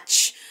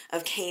much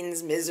of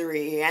Kane's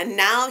misery, and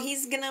now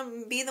he's gonna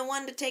be the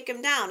one to take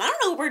him down. I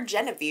don't know where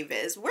Genevieve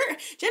is.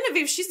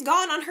 Genevieve, she's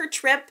gone on her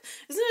trip.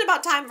 Isn't it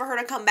about time for her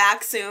to come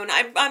back soon?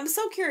 I'm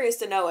so curious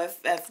to know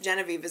if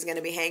Genevieve is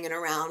gonna be hanging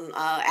around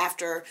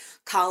after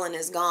Colin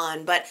is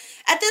gone. But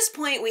at this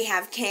point, we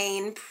have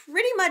Kane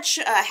pretty much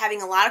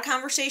having a lot of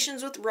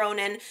conversations with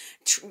Ronan,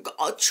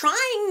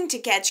 trying to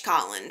catch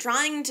Colin,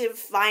 trying to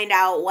find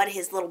out what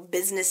his little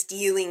business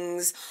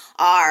dealings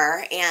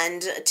are,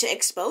 and to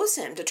expose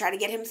him, to try to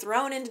get him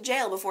thrown into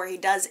jail before he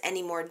does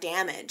any more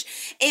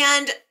damage.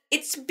 And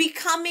it's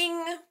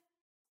becoming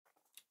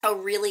a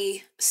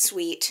really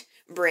sweet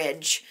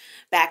bridge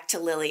back to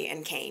Lily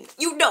and Kane.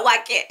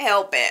 I can't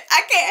help it.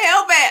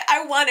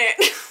 I want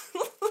it.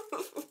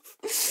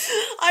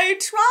 I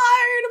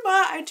tried,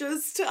 but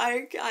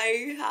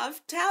I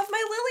have to have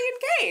my Lily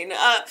and Kane.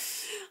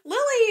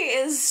 Lily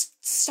is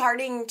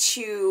starting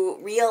to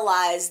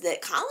realize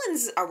that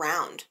Colin's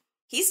around.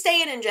 He's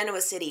staying in Genoa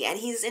City, and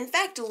he's, in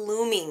fact,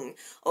 looming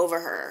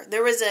over her.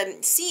 There was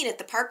a scene at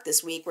the park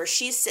this week where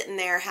she's sitting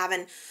there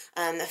having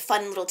a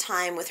fun little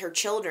time with her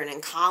children,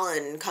 and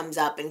Colin comes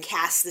up and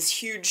casts this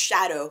huge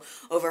shadow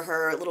over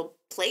her little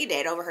play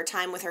date, over her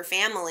time with her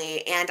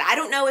family. And I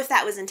don't know if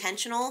that was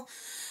intentional.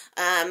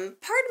 Part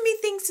of me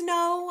thinks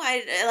no.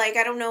 I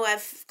don't know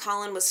if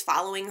Colin was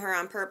following her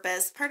on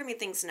purpose. Part of me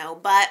thinks no,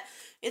 but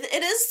it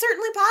is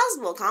certainly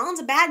possible. Colin's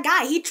a bad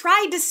guy. He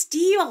tried to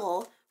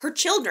steal her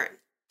children.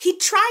 He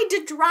tried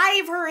to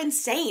drive her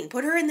insane,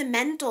 put her in the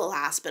mental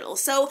hospital.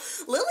 So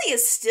Lily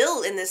is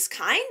still in this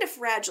kind of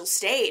fragile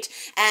state,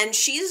 and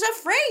she's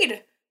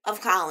afraid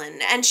of Colin.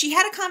 And she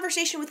had a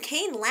conversation with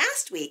Kane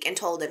last week and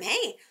told him,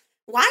 hey,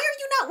 why are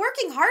you not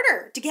working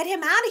harder to get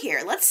him out of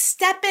here? Let's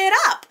step it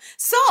up.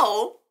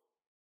 So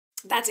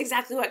That's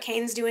exactly what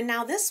Kane's doing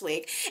now this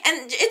week.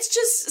 And it's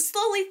just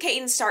slowly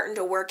Kane's starting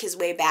to work his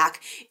way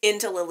back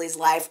into Lily's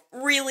life.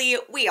 Really,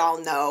 we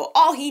all know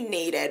all he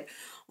needed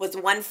was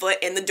one foot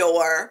in the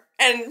door.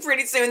 And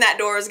pretty soon that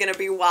door is going to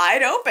be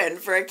wide open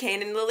for a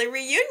Kane and Lily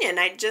reunion.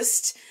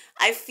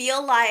 I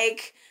feel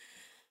like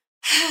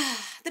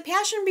the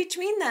passion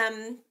between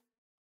them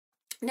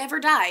never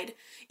died.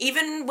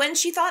 Even when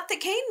she thought that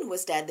Kane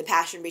was dead, the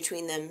passion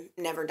between them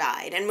never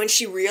died. And when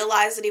she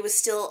realized that he was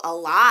still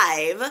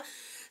alive,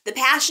 the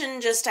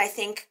passion just, I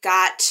think,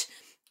 got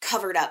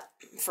covered up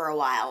for a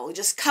while,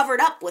 just covered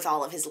up with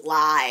all of his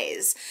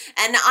lies,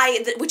 and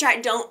which I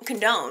don't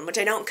condone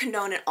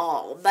at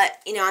all, but,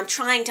 I'm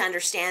trying to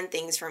understand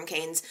things from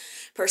Kane's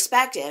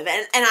perspective,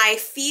 and I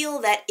feel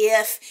that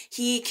if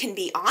he can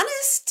be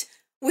honest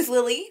with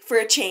Lily for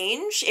a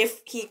change,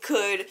 if he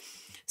could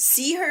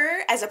see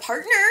her as a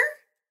partner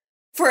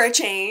for a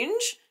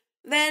change,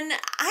 then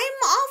I'm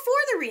all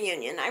for the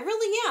reunion. I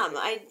really am.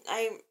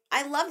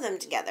 I love them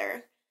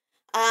together.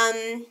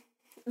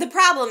 The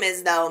problem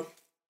is, though,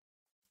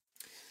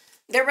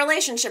 their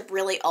relationship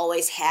really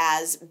always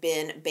has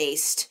been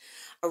based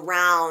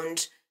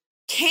around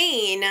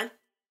Kane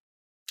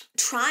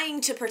trying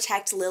to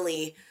protect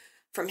Lily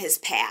from his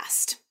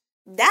past.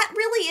 That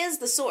really is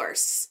the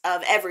source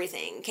of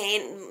everything.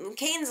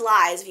 Kane's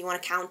lies, if you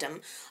want to count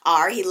them,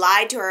 are he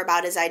lied to her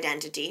about his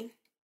identity.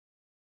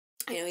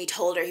 He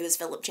told her he was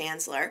Philip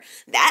Chancellor.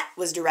 That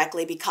was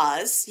directly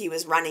because he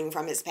was running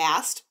from his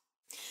past.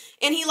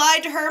 And he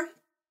lied to her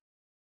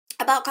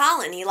about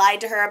Colin. He lied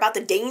to her about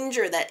the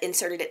danger that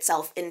inserted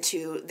itself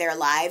into their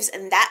lives,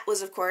 and that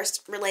was, of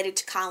course, related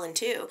to Colin,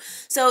 too.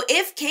 So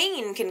if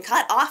Kane can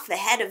cut off the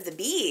head of the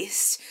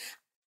beast,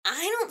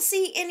 I don't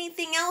see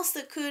anything else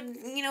that could,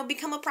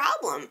 become a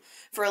problem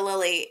for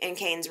Lily and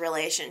Kane's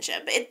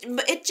relationship.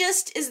 It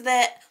just is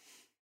that,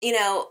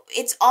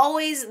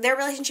 their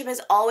relationship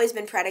has always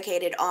been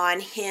predicated on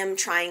him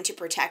trying to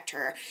protect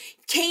her.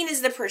 Kane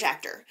is the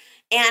protector.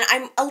 And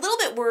I'm a little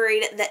bit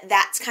worried that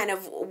that's kind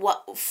of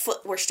what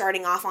foot we're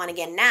starting off on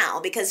again now,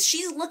 because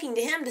she's looking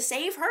to him to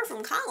save her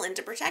from Colin,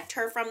 to protect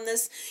her from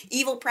this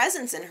evil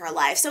presence in her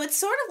life. So it's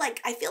sort of like,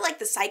 I feel like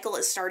the cycle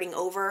is starting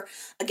over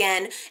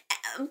again,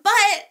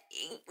 but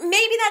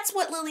maybe that's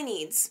what Lily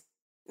needs.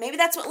 Maybe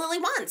that's what Lily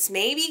wants.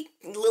 Maybe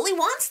Lily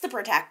wants the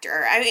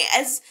protector. I mean,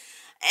 as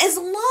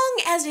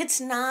long as it's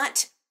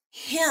not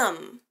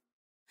him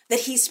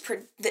that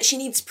she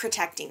needs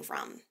protecting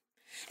from.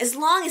 As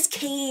long as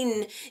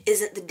Kane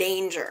isn't the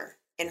danger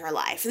in her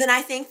life, then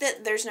I think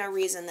that there's no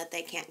reason that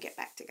they can't get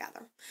back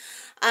together.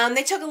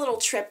 They took a little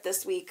trip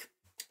this week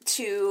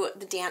to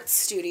the dance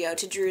studio,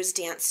 to Drew's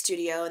dance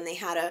studio, and they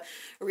had a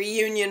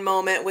reunion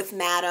moment with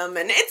Madam,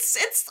 and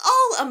it's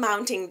all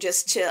amounting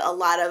just to a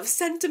lot of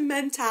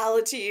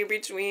sentimentality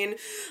between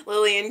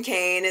Lily and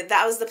Kane.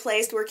 That was the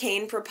place where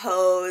Kane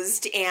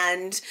proposed,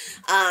 and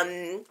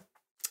it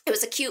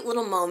was a cute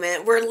little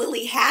moment where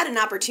Lily had an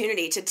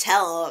opportunity to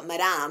tell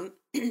Madame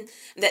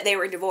that they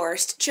were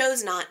divorced,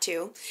 chose not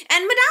to.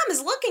 And Madame is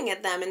looking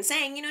at them and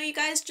saying, you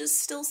guys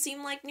just still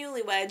seem like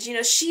newlyweds.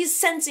 She's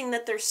sensing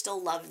that there's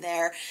still love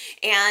there.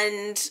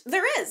 And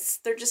there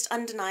just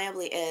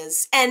undeniably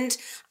is. And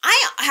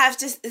I have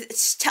to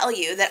tell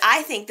you that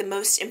I think the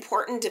most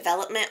important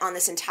development on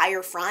this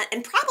entire front,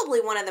 and probably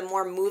one of the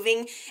more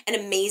moving and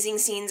amazing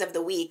scenes of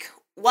the week,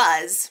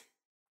 was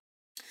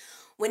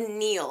when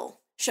Neil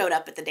showed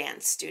up at the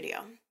dance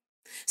studio.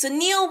 So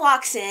Neil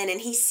walks in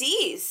and he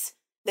sees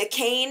that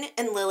Kane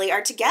and Lily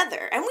are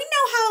together. And we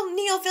know how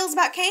Neil feels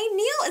about Kane.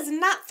 Neil is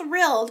not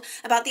thrilled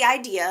about the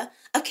idea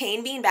of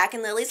Kane being back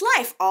in Lily's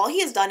life. All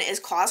he has done is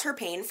cause her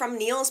pain from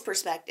Neil's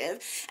perspective.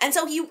 And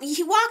so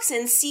he walks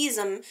in, sees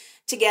them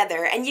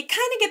together, and you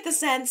kind of get the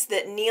sense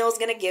that Neil's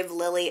going to give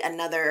Lily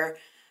another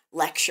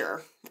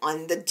lecture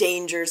on the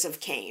dangers of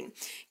Kane.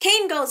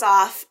 Kane goes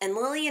off, and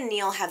Lily and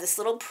Neil have this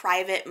little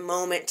private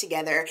moment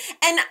together.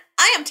 And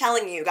I am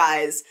telling you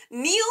guys,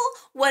 Neil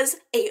was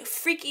a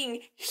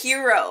freaking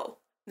hero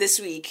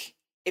this week,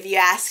 if you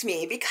ask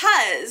me,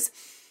 because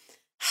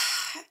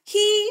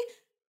he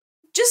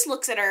just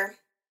looks at her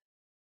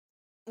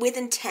with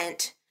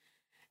intent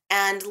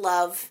and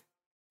love,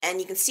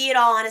 and you can see it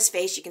all on his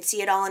face, you can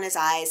see it all in his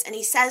eyes, and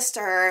he says to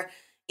her,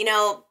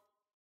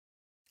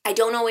 I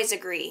don't always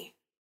agree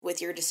with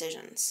your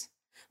decisions,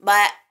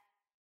 but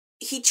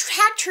he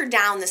tracked her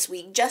down this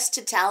week just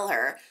to tell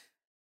her,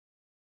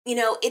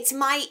 it's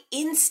my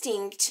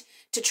instinct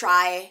to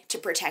try to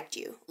protect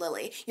you,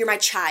 Lily. You're my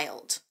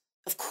child.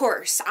 Of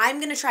course, I'm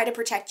going to try to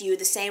protect you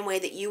the same way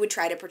that you would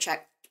try to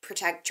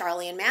protect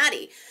Charlie and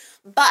Maddie.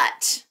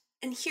 But,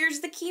 and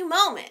here's the key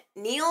moment,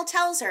 Neil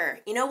tells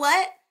her, you know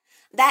what?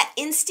 That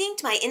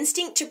instinct, my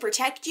instinct to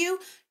protect you,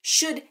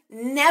 should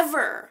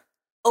never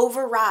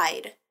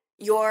override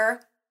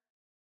your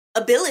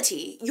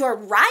ability, your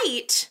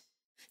right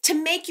to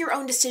make your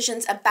own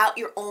decisions about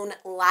your own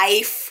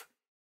life.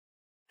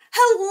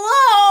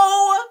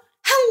 Hello!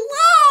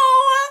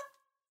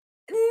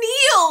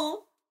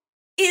 Neil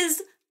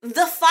is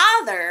the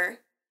father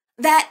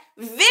that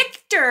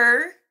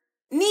Victor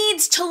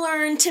needs to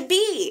learn to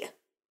be.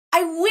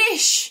 I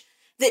wish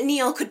that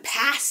Neil could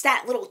pass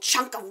that little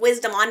chunk of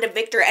wisdom on to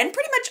Victor and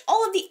pretty much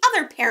all of the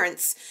other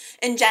parents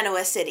in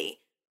Genoa City.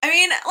 I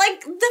mean,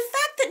 like, the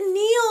fact that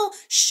Neil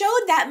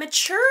showed that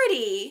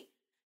maturity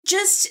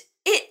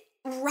it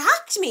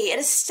rocked me. It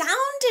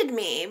astounded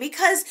me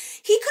because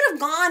he could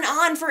have gone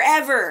on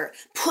forever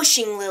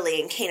pushing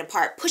Lily and Kane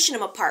apart, pushing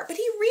them apart. But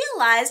he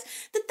realized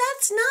that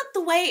that's not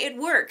the way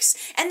it works.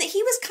 And that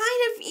he was kind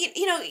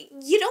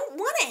of, you don't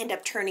want to end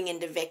up turning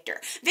into Victor.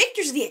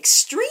 Victor's the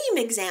extreme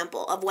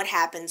example of what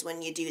happens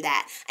when you do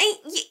that.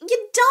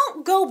 You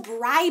don't go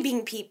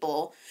bribing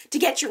people to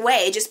get your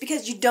way just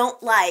because you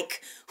don't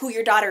like who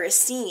your daughter is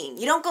seeing.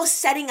 You don't go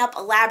setting up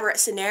elaborate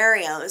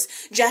scenarios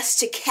just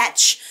to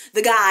catch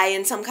the guy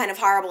in some kind of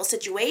horrible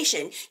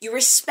situation. You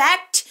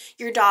respect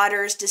your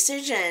daughter's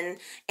decision,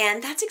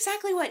 and that's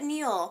exactly what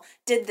Neil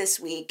did this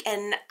week.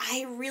 And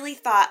I really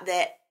thought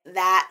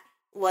that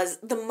was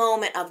the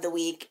moment of the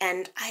week,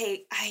 and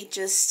I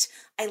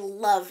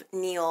love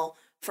Neil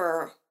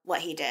for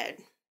what he did.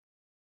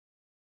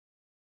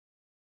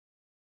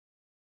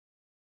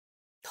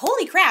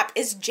 Holy crap,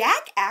 is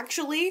Jack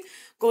actually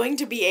going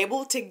to be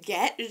able to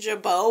get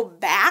Jabot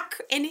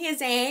back in his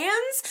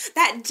hands?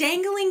 That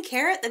dangling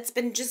carrot that's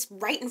been just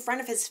right in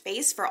front of his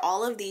face for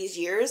all of these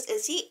years,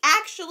 is he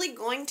actually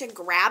going to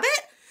grab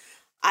it?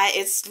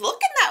 It's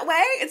looking that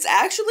way. It's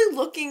actually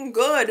looking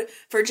good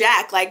for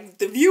Jack. Like,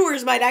 the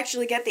viewers might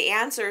actually get the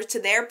answers to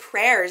their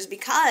prayers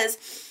because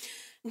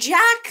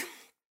Jack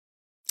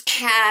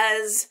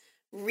has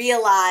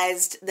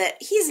realized that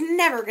he's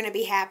never going to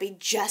be happy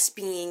just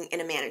being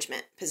in a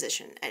management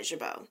position at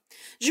Jabot.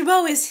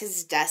 Jabot is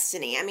his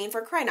destiny. I mean,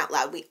 for crying out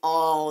loud, we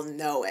all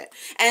know it.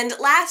 And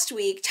last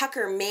week,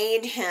 Tucker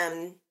made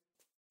him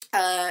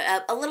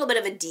a little bit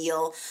of a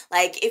deal.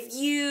 Like, if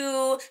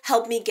you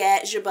help me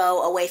get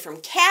Jabot away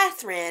from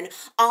Catherine,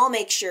 I'll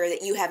make sure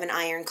that you have an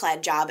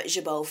ironclad job at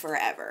Jabot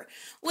forever.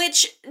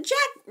 Which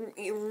Jack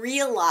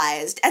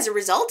realized as a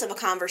result of a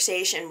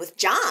conversation with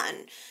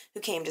John,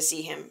 who came to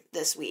see him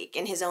this week,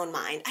 in his own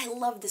mind. I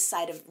love this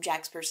side of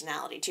Jack's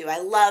personality, too. I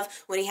love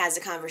when he has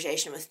a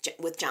conversation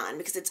with John,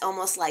 because it's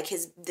almost like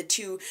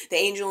the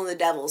angel and the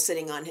devil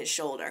sitting on his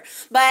shoulder.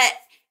 But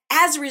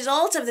as a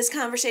result of this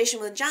conversation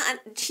with John,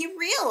 he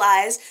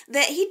realized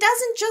that he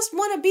doesn't just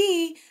want to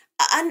be, he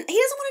doesn't want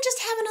to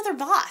just have another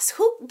boss.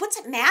 What's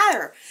it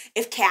matter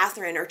if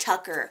Catherine or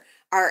Tucker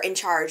are in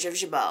charge of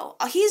Jabot?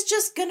 He's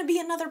just going to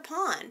be another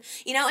pawn,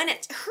 and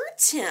it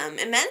hurts him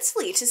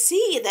immensely to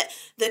see that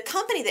the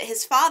company that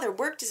his father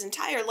worked his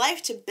entire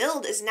life to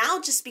build is now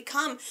just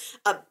become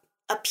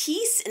a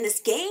piece in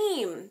this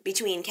game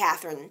between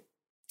Catherine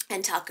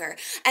and Tucker.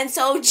 And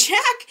so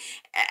Jack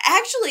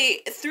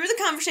actually, through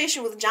the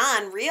conversation with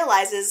John,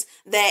 realizes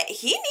that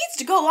he needs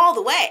to go all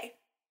the way.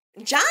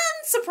 John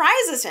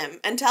surprises him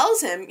and tells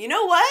him, you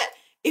know what?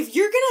 If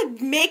you're going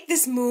to make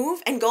this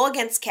move and go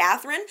against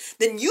Catherine,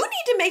 then you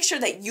need to make sure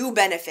that you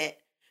benefit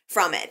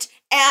from it.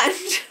 And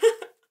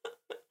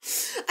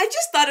I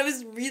just thought it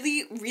was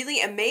really,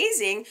 really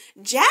amazing.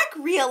 Jack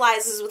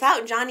realizes,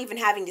 without John even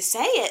having to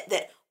say it,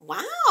 that,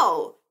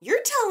 wow,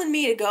 you're telling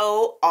me to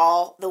go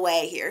all the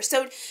way here.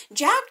 So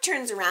Jack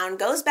turns around,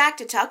 goes back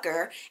to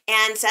Tucker,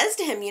 and says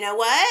to him, you know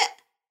what?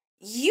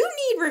 You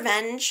need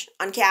revenge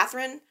on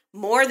Catherine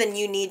more than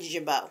you need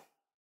Jabot.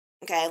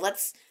 Okay,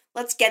 let's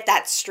get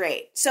that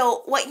straight.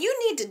 So what you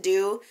need to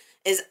do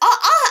is,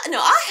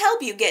 I'll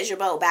help you get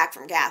Jabot back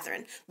from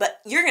Catherine,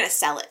 but you're going to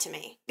sell it to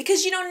me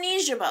because you don't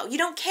need Jabot. You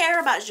don't care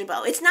about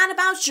Jabot. It's not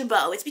about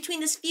Jabot. It's between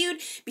this feud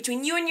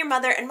between you and your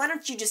mother, and why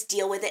don't you just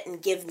deal with it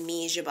and give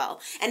me Jabot?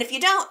 And if you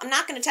don't, I'm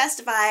not going to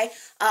testify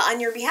on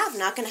your behalf. I'm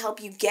not going to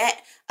help you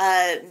get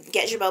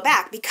Jabot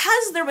back,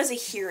 because there was a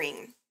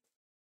hearing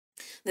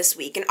this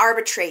week, an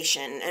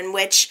arbitration in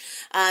which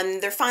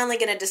they're finally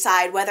going to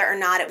decide whether or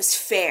not it was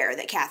fair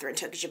that Catherine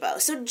took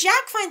Jabot. So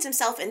Jack finds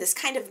himself in this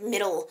kind of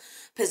middle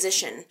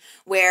position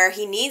where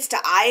he needs to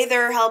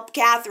either help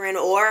Catherine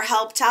or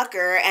help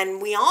Tucker,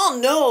 and we all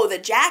know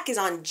that Jack is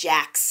on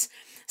Jack's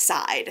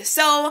side.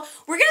 So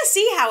we're going to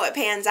see how it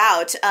pans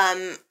out.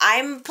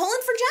 I'm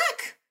pulling for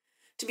Jack,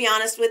 to be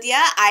honest with you.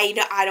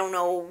 I don't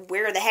know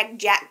where the heck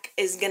Jack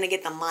is going to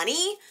get the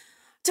money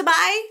to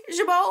buy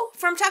Jabot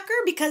from Tucker,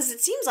 because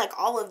it seems like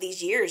all of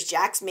these years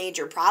Jack's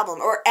major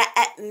problem, or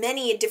at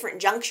many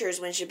different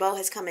junctures when Jabot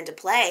has come into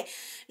play,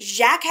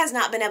 Jack has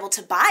not been able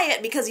to buy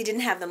it because he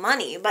didn't have the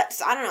money. But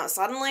I don't know,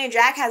 suddenly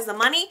Jack has the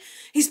money,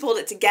 he's pulled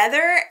it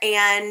together,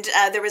 and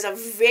there was a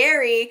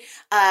very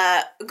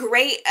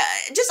great,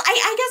 I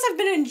guess I've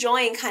been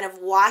enjoying kind of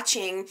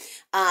watching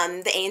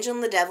the angel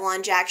and the devil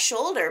on Jack's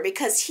shoulder,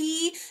 because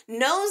he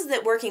knows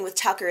that working with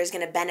Tucker is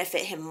going to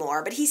benefit him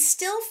more, but he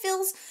still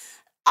feels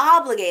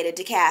obligated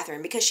to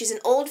Catherine because she's an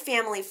old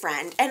family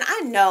friend. And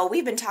I know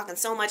we've been talking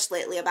so much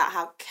lately about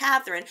how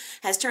Catherine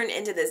has turned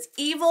into this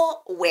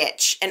evil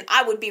witch. And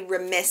I would be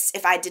remiss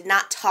if I did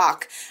not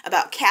talk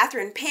about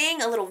Catherine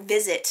paying a little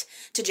visit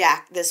to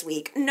Jack this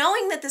week,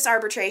 knowing that this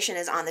arbitration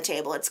is on the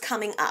table, it's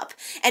coming up,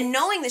 and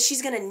knowing that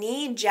she's going to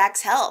need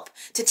Jack's help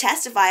to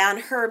testify on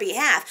her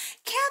behalf.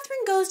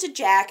 Catherine goes to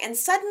Jack and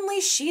suddenly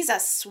she's a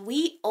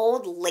sweet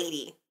old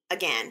lady.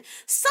 Again,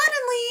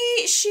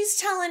 suddenly she's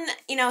telling,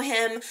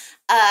 him,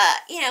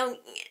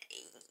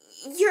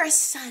 you're a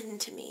son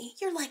to me.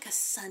 You're like a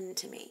son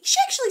to me. She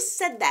actually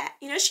said that.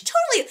 She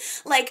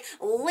totally,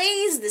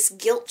 lays this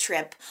guilt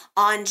trip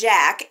on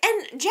Jack.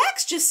 And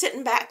Jack's just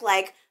sitting back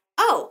like,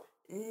 oh,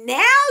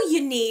 now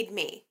you need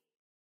me.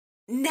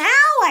 Now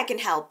I can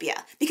help you.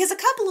 Because a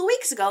couple of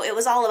weeks ago, it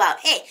was all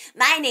about, hey,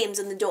 my name's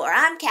on the door.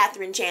 I'm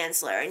Catherine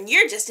Chancellor, and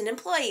you're just an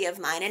employee of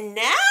mine. And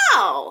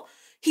now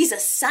he's a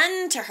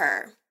son to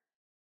her.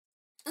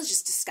 It was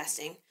just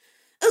disgusting.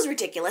 It was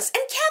ridiculous.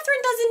 And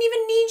Catherine doesn't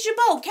even need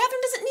Jabot.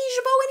 Catherine doesn't need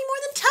Jabot any more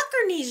than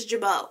Tucker needs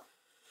Jabot.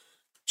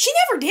 She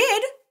never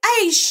did.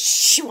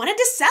 She wanted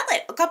to sell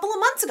it a couple of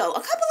months ago. A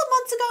couple of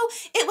months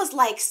ago, it was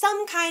like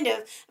some kind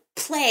of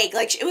plague.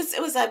 Like it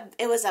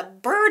was a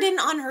burden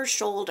on her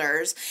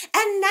shoulders.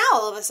 And now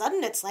all of a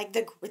sudden it's like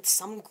it's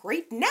some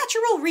great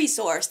natural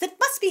resource that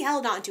must be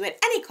held onto at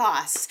any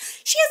cost.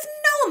 She has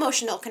no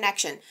emotional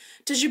connection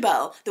to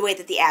Jabot the way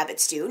that the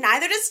Abbotts do.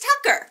 Neither does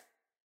Tucker.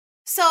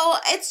 So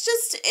I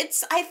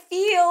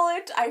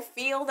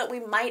feel that we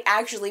might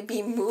actually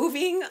be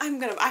moving.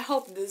 I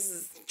hope this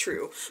is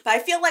true, but I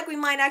feel like we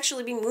might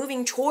actually be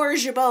moving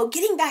towards Jabot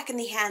getting back in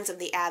the hands of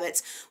the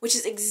Abbotts, which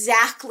is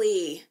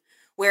exactly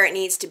where it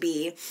needs to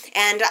be.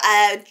 And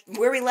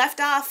where we last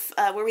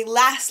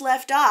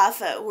left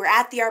off, we're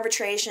at the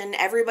arbitration.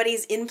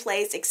 Everybody's in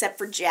place except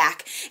for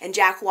Jack. And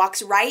Jack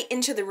walks right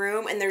into the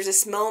room, and there's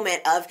this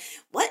moment of,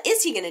 what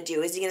is he going to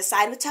do? Is he going to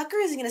side with Tucker?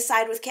 Is he going to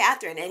side with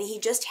Catherine? And he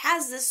just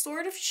has this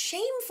sort of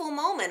shameful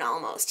moment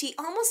almost. He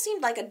almost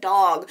seemed like a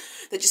dog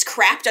that just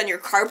crapped on your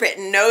carpet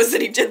and knows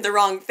that he did the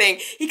wrong thing.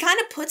 He kind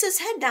of puts his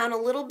head down a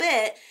little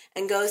bit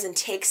and goes and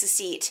takes a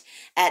seat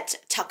at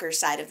Tucker's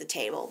side of the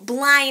table,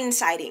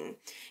 blindsiding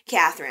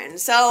Catherine.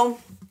 So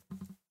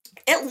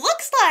it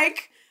looks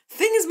like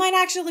things might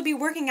actually be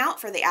working out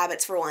for the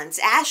Abbotts for once.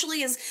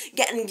 Ashley is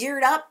getting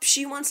geared up.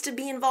 She wants to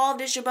be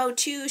involved as Jabot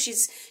too.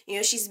 She's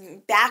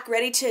back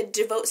ready to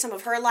devote some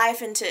of her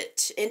life into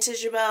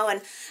Jabot.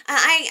 And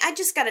I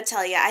just got to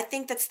tell you, I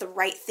think that's the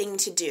right thing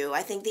to do.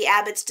 I think the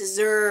Abbotts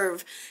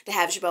deserve to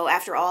have Jabot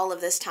after all of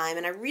this time.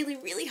 And I really,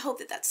 really hope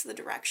that that's the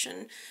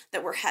direction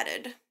that we're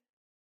headed.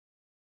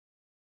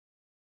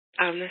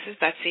 This is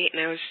Betsy, and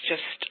I was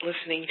just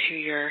listening to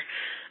your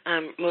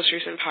most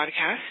recent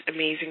podcast,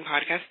 amazing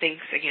podcast.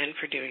 Thanks again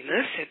for doing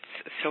this.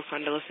 It's so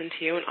fun to listen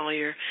to you and all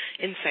your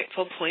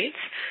insightful points.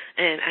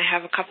 And I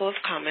have a couple of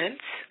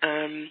comments.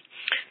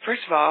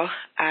 First of all,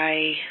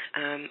 I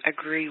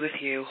agree with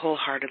you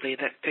wholeheartedly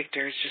that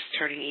Victor is just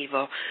turning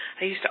evil.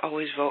 I used to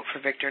always vote for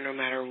Victor no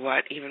matter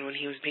what, even when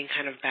he was being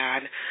kind of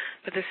bad.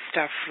 But this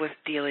stuff with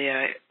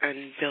Delia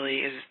and Billy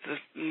is the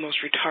most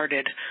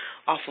retarded,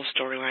 awful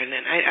storyline.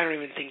 And I don't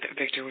even think that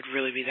Victor would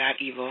really be that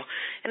evil.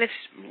 And it's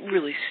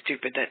really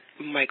stupid that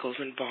Michael's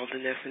involved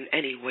in this in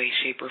any way,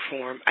 shape, or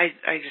form. I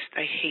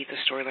hate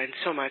the storyline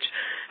so much.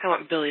 I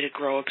want Billy to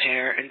grow a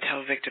pair and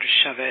tell Victor to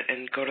shove it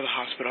and go to the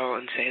hospital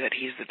and say that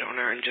he's the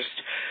donor and just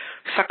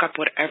suck up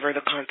whatever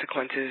the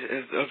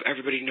consequences of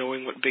everybody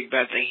knowing what big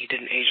bad thing he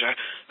did in Asia.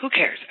 Who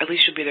cares? At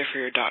least you'll be there for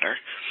your daughter.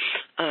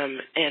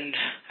 And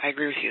I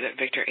agree with you that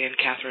Victor and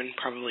Catherine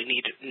probably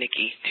need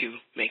Nikki to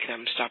make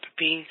them stop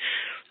being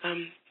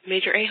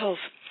major a-holes.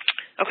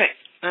 Okay.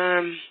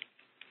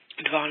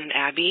 Devon and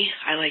Abby,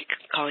 I like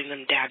calling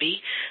them Dabby.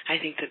 I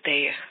think that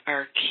they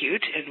are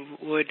cute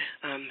and would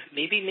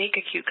maybe make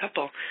a cute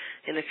couple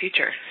in the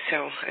future.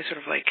 So I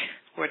sort of like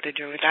what they're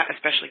doing with that,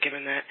 especially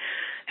given that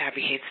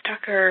Abby hates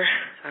Tucker,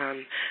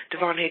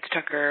 Devon hates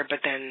Tucker, but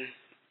then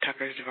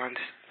Tucker's Devon's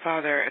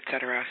father,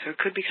 etc. So it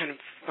could be kind of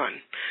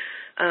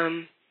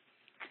fun.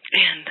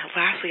 And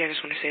lastly, I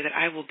just want to say that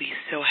I will be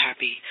so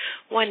happy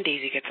when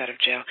Daisy gets out of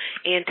jail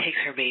and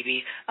takes her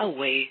baby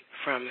away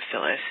from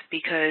Phyllis,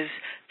 because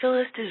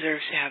Phyllis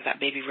deserves to have that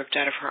baby ripped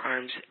out of her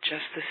arms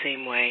just the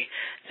same way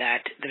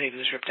that the baby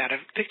was ripped out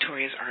of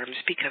Victoria's arms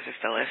because of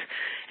Phyllis.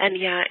 And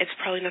yeah, it's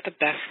probably not the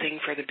best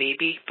thing for the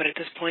baby, but at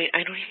this point,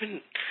 I don't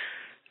even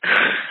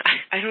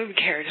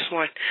care. I just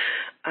want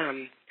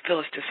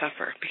Phyllis to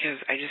suffer,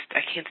 because I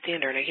can't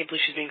stand her, and I can't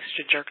believe she's being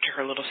such a jerk to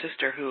her little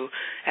sister who,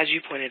 as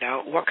you pointed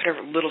out, what could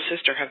her little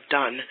sister have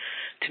done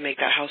to make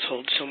that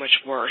household so much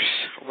worse,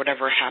 or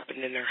whatever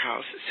happened in their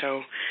house?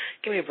 So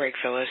give me a break,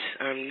 Phyllis.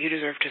 You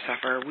deserve to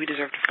suffer. We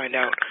deserve to find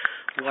out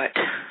what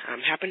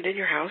happened in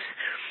your house,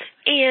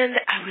 and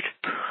I would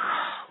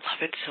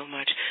love it so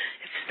much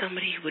if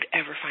somebody would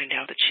ever find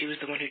out that she was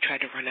the one who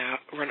tried to run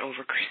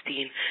over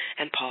Christine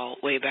and Paul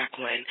way back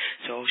when,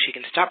 so she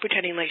can stop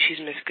pretending like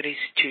she's Miss Goody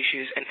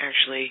Two-Shoes and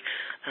actually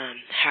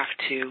have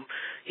to,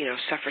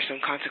 suffer some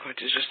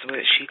consequences just the way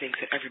that she thinks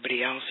that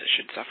everybody else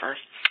should suffer.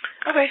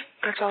 Okay,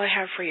 that's all I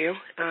have for you.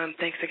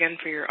 Thanks again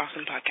for your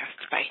awesome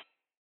podcast. Bye.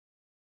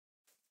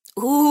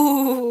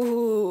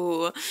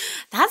 Ooh,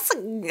 that's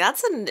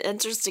an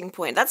interesting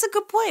point. That's a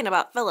good point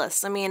about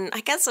Phyllis. I mean, I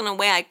guess in a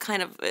way I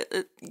kind of,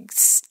 it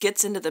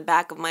gets into the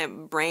back of my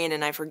brain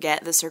and I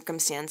forget the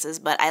circumstances,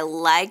 but I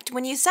liked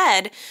when you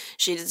said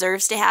she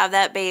deserves to have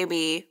that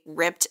baby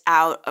ripped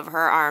out of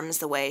her arms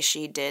the way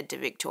she did to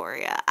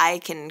Victoria. I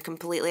can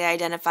completely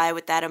identify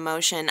with that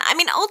emotion. I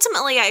mean,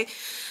 ultimately, I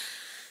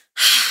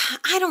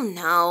don't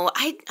know.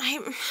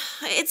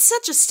 It's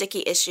such a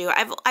sticky issue.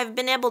 I've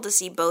been able to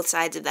see both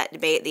sides of that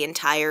debate the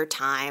entire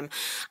time.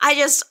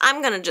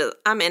 I'm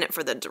in it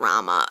for the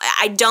drama.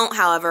 I don't,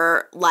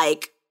 however,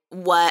 like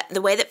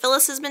the way that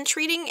Phyllis has been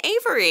treating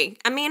Avery.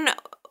 I mean,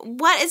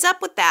 what is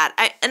up with that?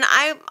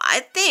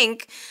 I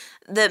think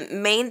the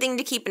main thing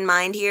to keep in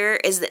mind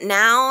here is that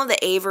now that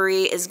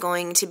Avery is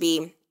going to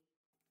be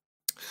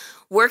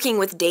working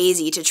with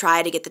Daisy to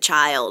try to get the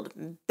child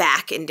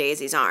back in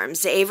Daisy's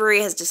arms.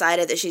 Avery has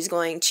decided that she's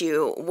going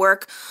to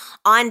work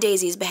on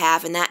Daisy's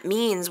behalf, and that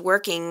means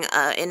working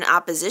in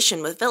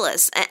opposition with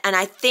Phyllis. And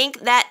I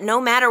think that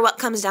no matter what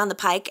comes down the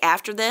pike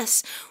after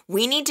this,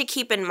 we need to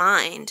keep in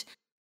mind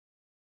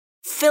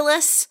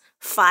Phyllis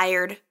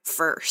fired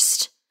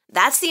first.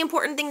 That's the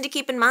important thing to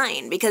keep in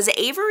mind, because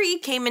Avery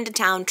came into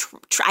town,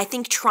 I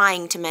think,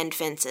 trying to mend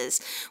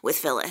fences with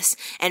Phyllis.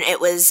 And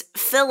it was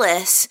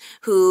Phyllis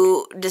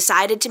who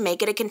decided to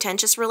make it a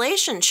contentious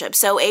relationship.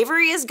 So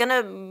Avery is going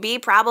to be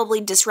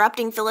probably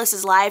disrupting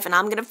Phyllis's life, and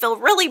I'm going to feel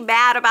really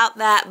bad about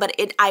that. But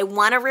I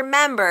want to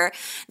remember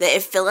that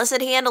if Phyllis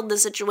had handled the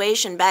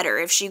situation better,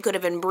 if she could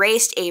have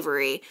embraced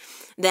Avery,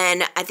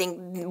 then I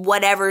think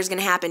whatever is going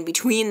to happen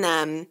between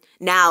them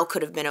now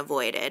could have been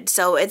avoided.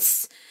 So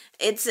it's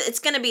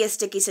going to be a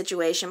sticky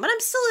situation, but I'm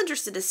still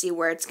interested to see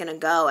where it's going to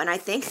go. And I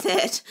think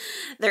that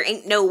there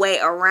ain't no way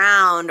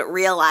around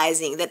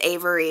realizing that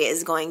Avery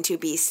is going to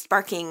be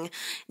sparking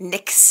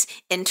Nick's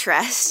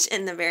interest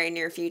in the very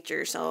near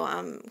future. So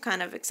I'm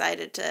kind of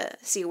excited to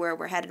see where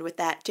we're headed with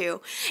that too.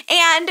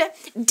 And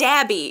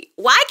Dabby,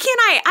 why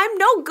can't I'm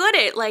no good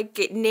at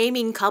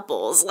naming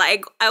couples.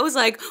 I was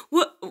like,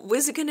 what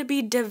was it going to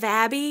be?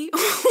 Davabby?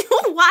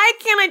 Why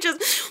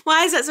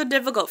is that so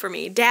difficult for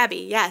me?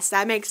 Dabby, yes,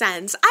 that makes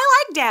sense. I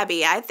like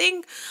Dabby. I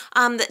think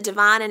that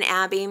Devon and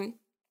Abby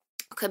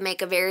could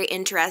make a very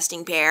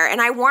interesting pair,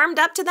 and I warmed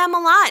up to them a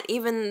lot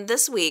even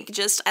this week.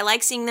 I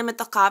like seeing them at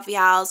the coffee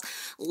house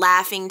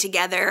laughing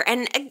together,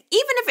 and even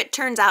if it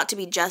turns out to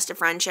be just a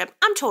friendship,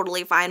 I'm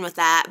totally fine with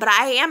that, but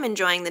I am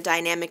enjoying the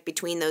dynamic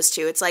between those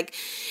two. It's like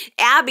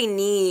Abby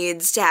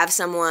needs to have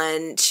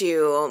someone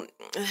to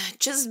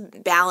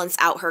just balance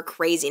out her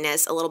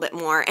craziness a little bit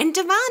more, and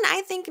Devon,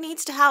 I think,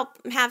 needs to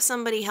have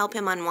somebody help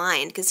him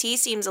unwind, because he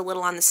seems a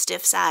little on the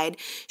stiff side.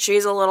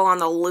 She's a little on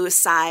the loose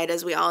side,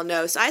 as we all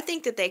know, so I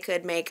think that they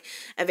could make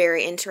a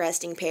very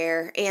interesting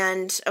pair.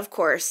 And of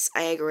course,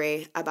 I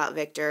agree about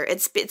Victor.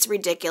 It's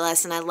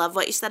ridiculous, and I love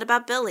what you said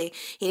about Billy.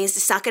 He needs to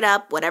suck it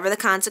up, whatever the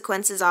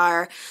consequences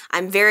are.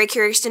 I'm very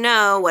curious to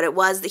know what it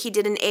was that he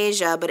did in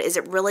Asia, but is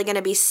it really going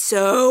to be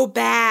so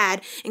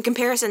bad in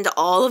comparison to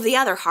all of the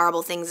other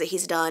horrible things that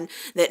he's done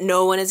that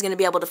no one is going to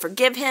be able to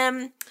forgive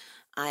him?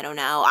 I don't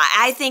know.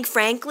 I think,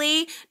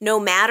 frankly,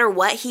 no matter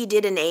what he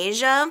did in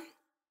Asia,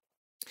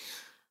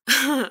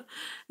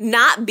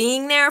 not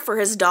being there for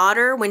his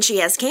daughter when she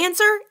has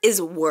cancer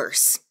is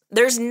worse.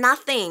 There's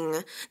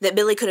nothing that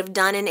Billy could have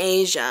done in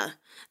Asia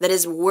that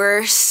is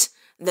worse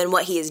than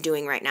what he is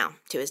doing right now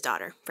to his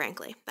daughter,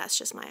 frankly. That's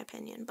just my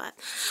opinion. But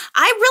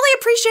I really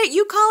appreciate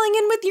you calling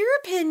in with your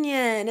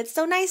opinion. It's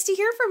so nice to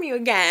hear from you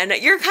again.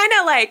 You're kind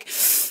of like,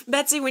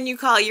 Betsy, when you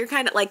call, you're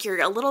kind of like, you're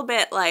a little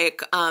bit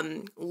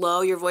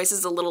low. Your voice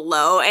is a little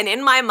low. And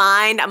in my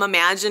mind, I'm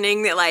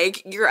imagining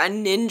that you're a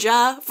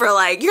ninja for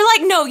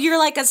you're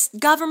like a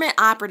government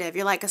operative.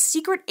 You're like a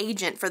secret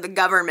agent for the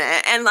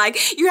government. And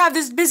you have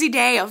this busy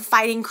day of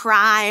fighting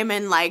crime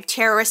and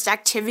terrorist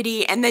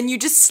activity. And then you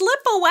just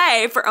slip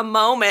away for a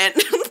moment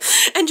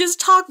and just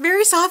talk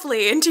very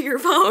softly into your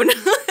phone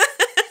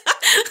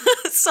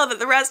so that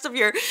the rest of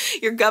your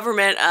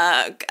government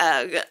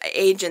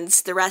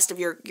agents, the rest of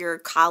your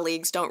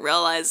colleagues don't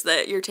realize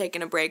that you're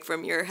taking a break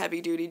from your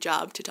heavy-duty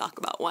job to talk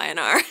about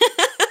YNR.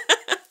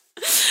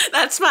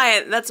 That's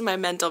my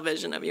mental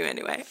vision of you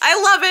anyway. I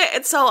love it.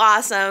 It's so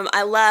awesome.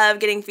 I love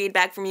getting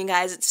feedback from you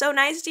guys. It's so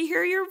nice to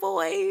hear your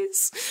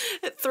voice.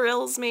 It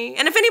thrills me.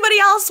 And if anybody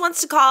else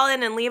wants to call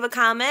in and leave a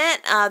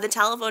comment, the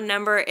telephone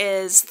number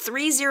is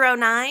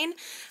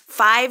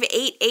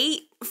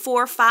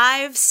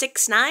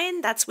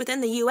 309-588-4569. That's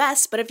within the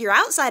U.S., but if you're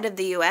outside of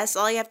the U.S.,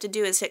 all you have to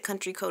do is hit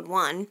country code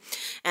 1.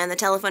 And the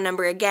telephone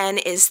number again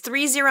is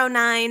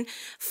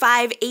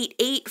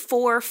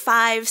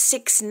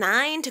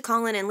 309-588-4569 to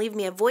call in and leave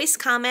me a voice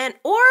comment,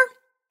 or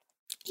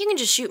you can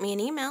just shoot me an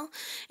email.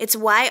 It's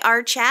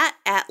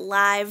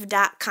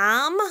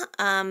yrchat@live.com.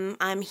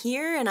 I'm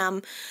here and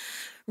I'm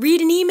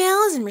reading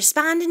emails and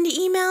responding to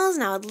emails,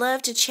 and I would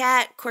love to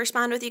chat,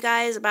 correspond with you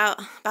guys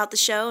about the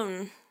show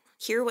and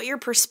hear what your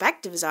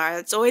perspectives are.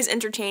 It's always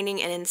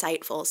entertaining and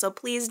insightful. So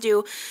please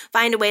do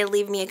find a way to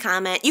leave me a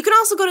comment. You can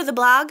also go to the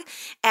blog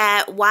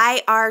at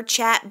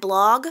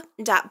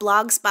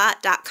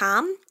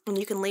yrchatblog.blogspot.com, and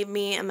you can leave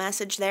me a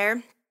message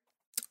there.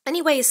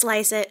 Any way you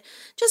slice it,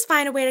 just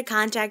find a way to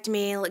contact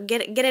me,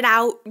 get it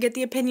out, get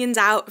the opinions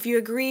out. If you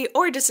agree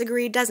or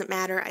disagree, doesn't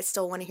matter. I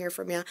still want to hear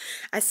from you.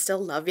 I still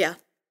love you.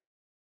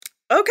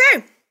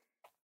 Okay,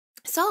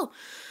 so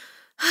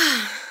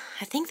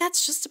I think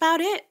that's just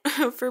about it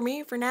for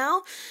me for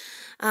now.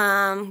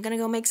 I'm gonna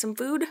go make some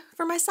food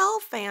for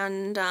myself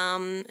and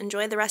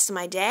enjoy the rest of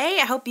my day.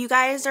 I hope you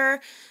guys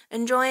are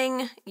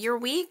enjoying your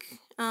week.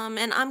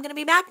 And I'm going to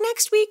be back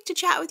next week to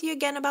chat with you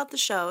again about the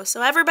show.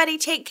 So everybody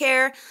take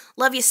care.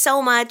 Love you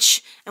so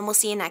much. And we'll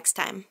see you next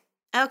time.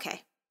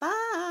 Okay.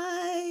 Bye.